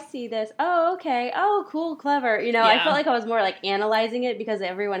 oh, I see this. Oh, okay. Oh, cool, clever. I felt like I was more like analyzing it because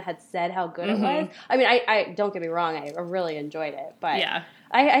everyone had said how good it was. I mean, I don't get me wrong, I really enjoyed it. But Yeah.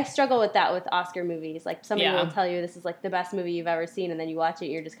 I struggle with that with Oscar movies. Like somebody Yeah. will tell you this is like the best movie you've ever seen, and then you watch it,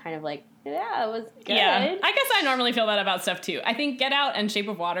 and you're just kind of like, yeah, it was good. Yeah, I guess I normally feel that about stuff too. I think Get Out and Shape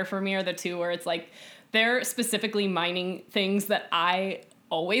of Water for me are the two where it's like they're specifically mining things that I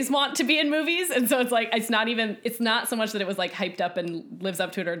always want to be in movies, and so it's like it's not so much that it was like hyped up and lives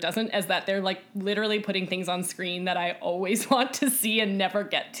up to it or doesn't, as that they're like literally putting things on screen that I always want to see and never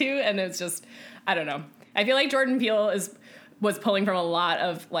get to, and it's just, I don't know. I feel like Jordan Peele was pulling from a lot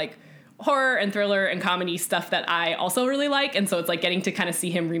of like horror and thriller and comedy stuff that I also really like, and so it's like getting to kind of see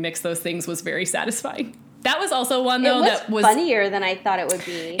him remix those things was very satisfying. That was also one though that was funnier than I thought it would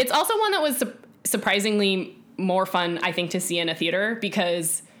be. It's also one that was surprisingly more fun, I think, to see in a theater,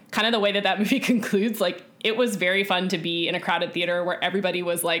 because kind of the way that movie concludes, like it was very fun to be in a crowded theater where everybody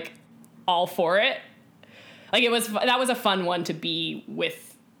was like all for it. Like that was a fun one to be with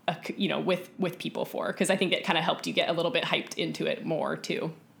with people for, because I think it kind of helped you get a little bit hyped into it more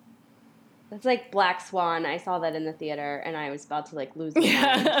too. It's like Black Swan. I saw that in the theater, and I was about to like lose my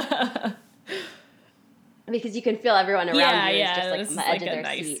mind. Because you can feel everyone around you is just like on the edge of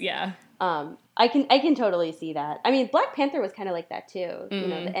their seat. Yeah. I can totally see that. I mean, Black Panther was kind of like that too.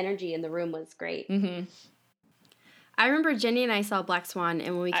 The energy in the room was great. I remember Jenny and I saw Black Swan,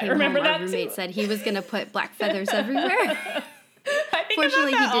 and when we came home, remember our that roommate too. said he was going to put black feathers everywhere. I think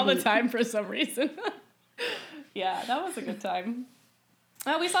Fortunately, about that he all the didn't. time for some reason. Yeah, that was a good time.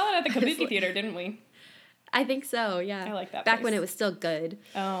 Oh, we saw that at the Kabuki Theater, didn't we? I think so, yeah. I like that Back place. when it was still good.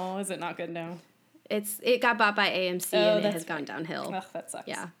 Oh, is it not good now? It got bought by AMC, and it that's has gone downhill. Ugh, that sucks.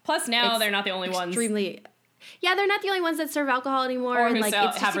 Yeah. Plus now It's they're not the only ones. Yeah, they're not the only ones that serve alcohol anymore, Or and who like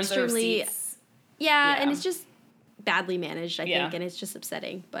have it's just reserved extremely seats. Yeah, and Yeah. it's just badly managed, I Yeah. think, and it's just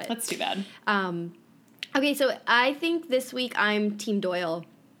upsetting. But That's too bad. okay, so I think this week I'm Team Doyle.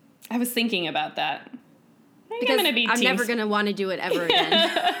 I was thinking about that. I think Because I'm gonna be I'm Team never gonna want to do it ever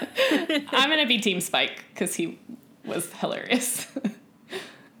again. I'm gonna be Team Spike because he was hilarious.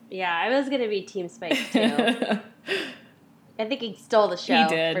 Yeah, I was gonna be Team Spike too. I think he stole the show. He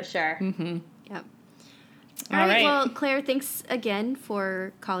did. For sure. Yep. All All right. right. Well, Claire, thanks again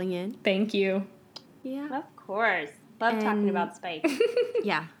for calling in. Thank you. Yeah. Of course. Love talking And- about Spike.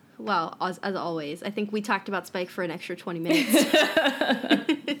 Yeah. Well, as always, I think we talked about Spike for an extra 20 minutes.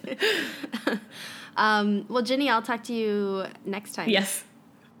 Well, Jenny, I'll talk to you next time. Yes.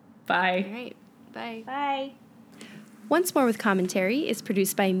 Bye. All right. Bye. Bye. Once More with Commentary is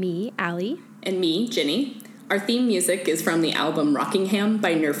produced by me, Allie. And me, Ginny. Our theme music is from the album Rockingham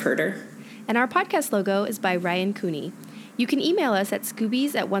by Nerf Herder. And our podcast logo is by Ryan Cooney. You can email us at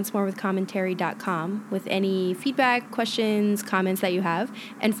scoobies@oncemorewithcommentary.com with any feedback, questions, comments that you have,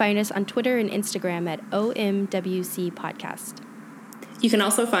 and find us on Twitter and Instagram at OMWC Podcast. You can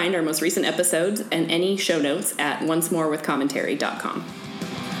also find our most recent episodes and any show notes at oncemorewithcommentary.com.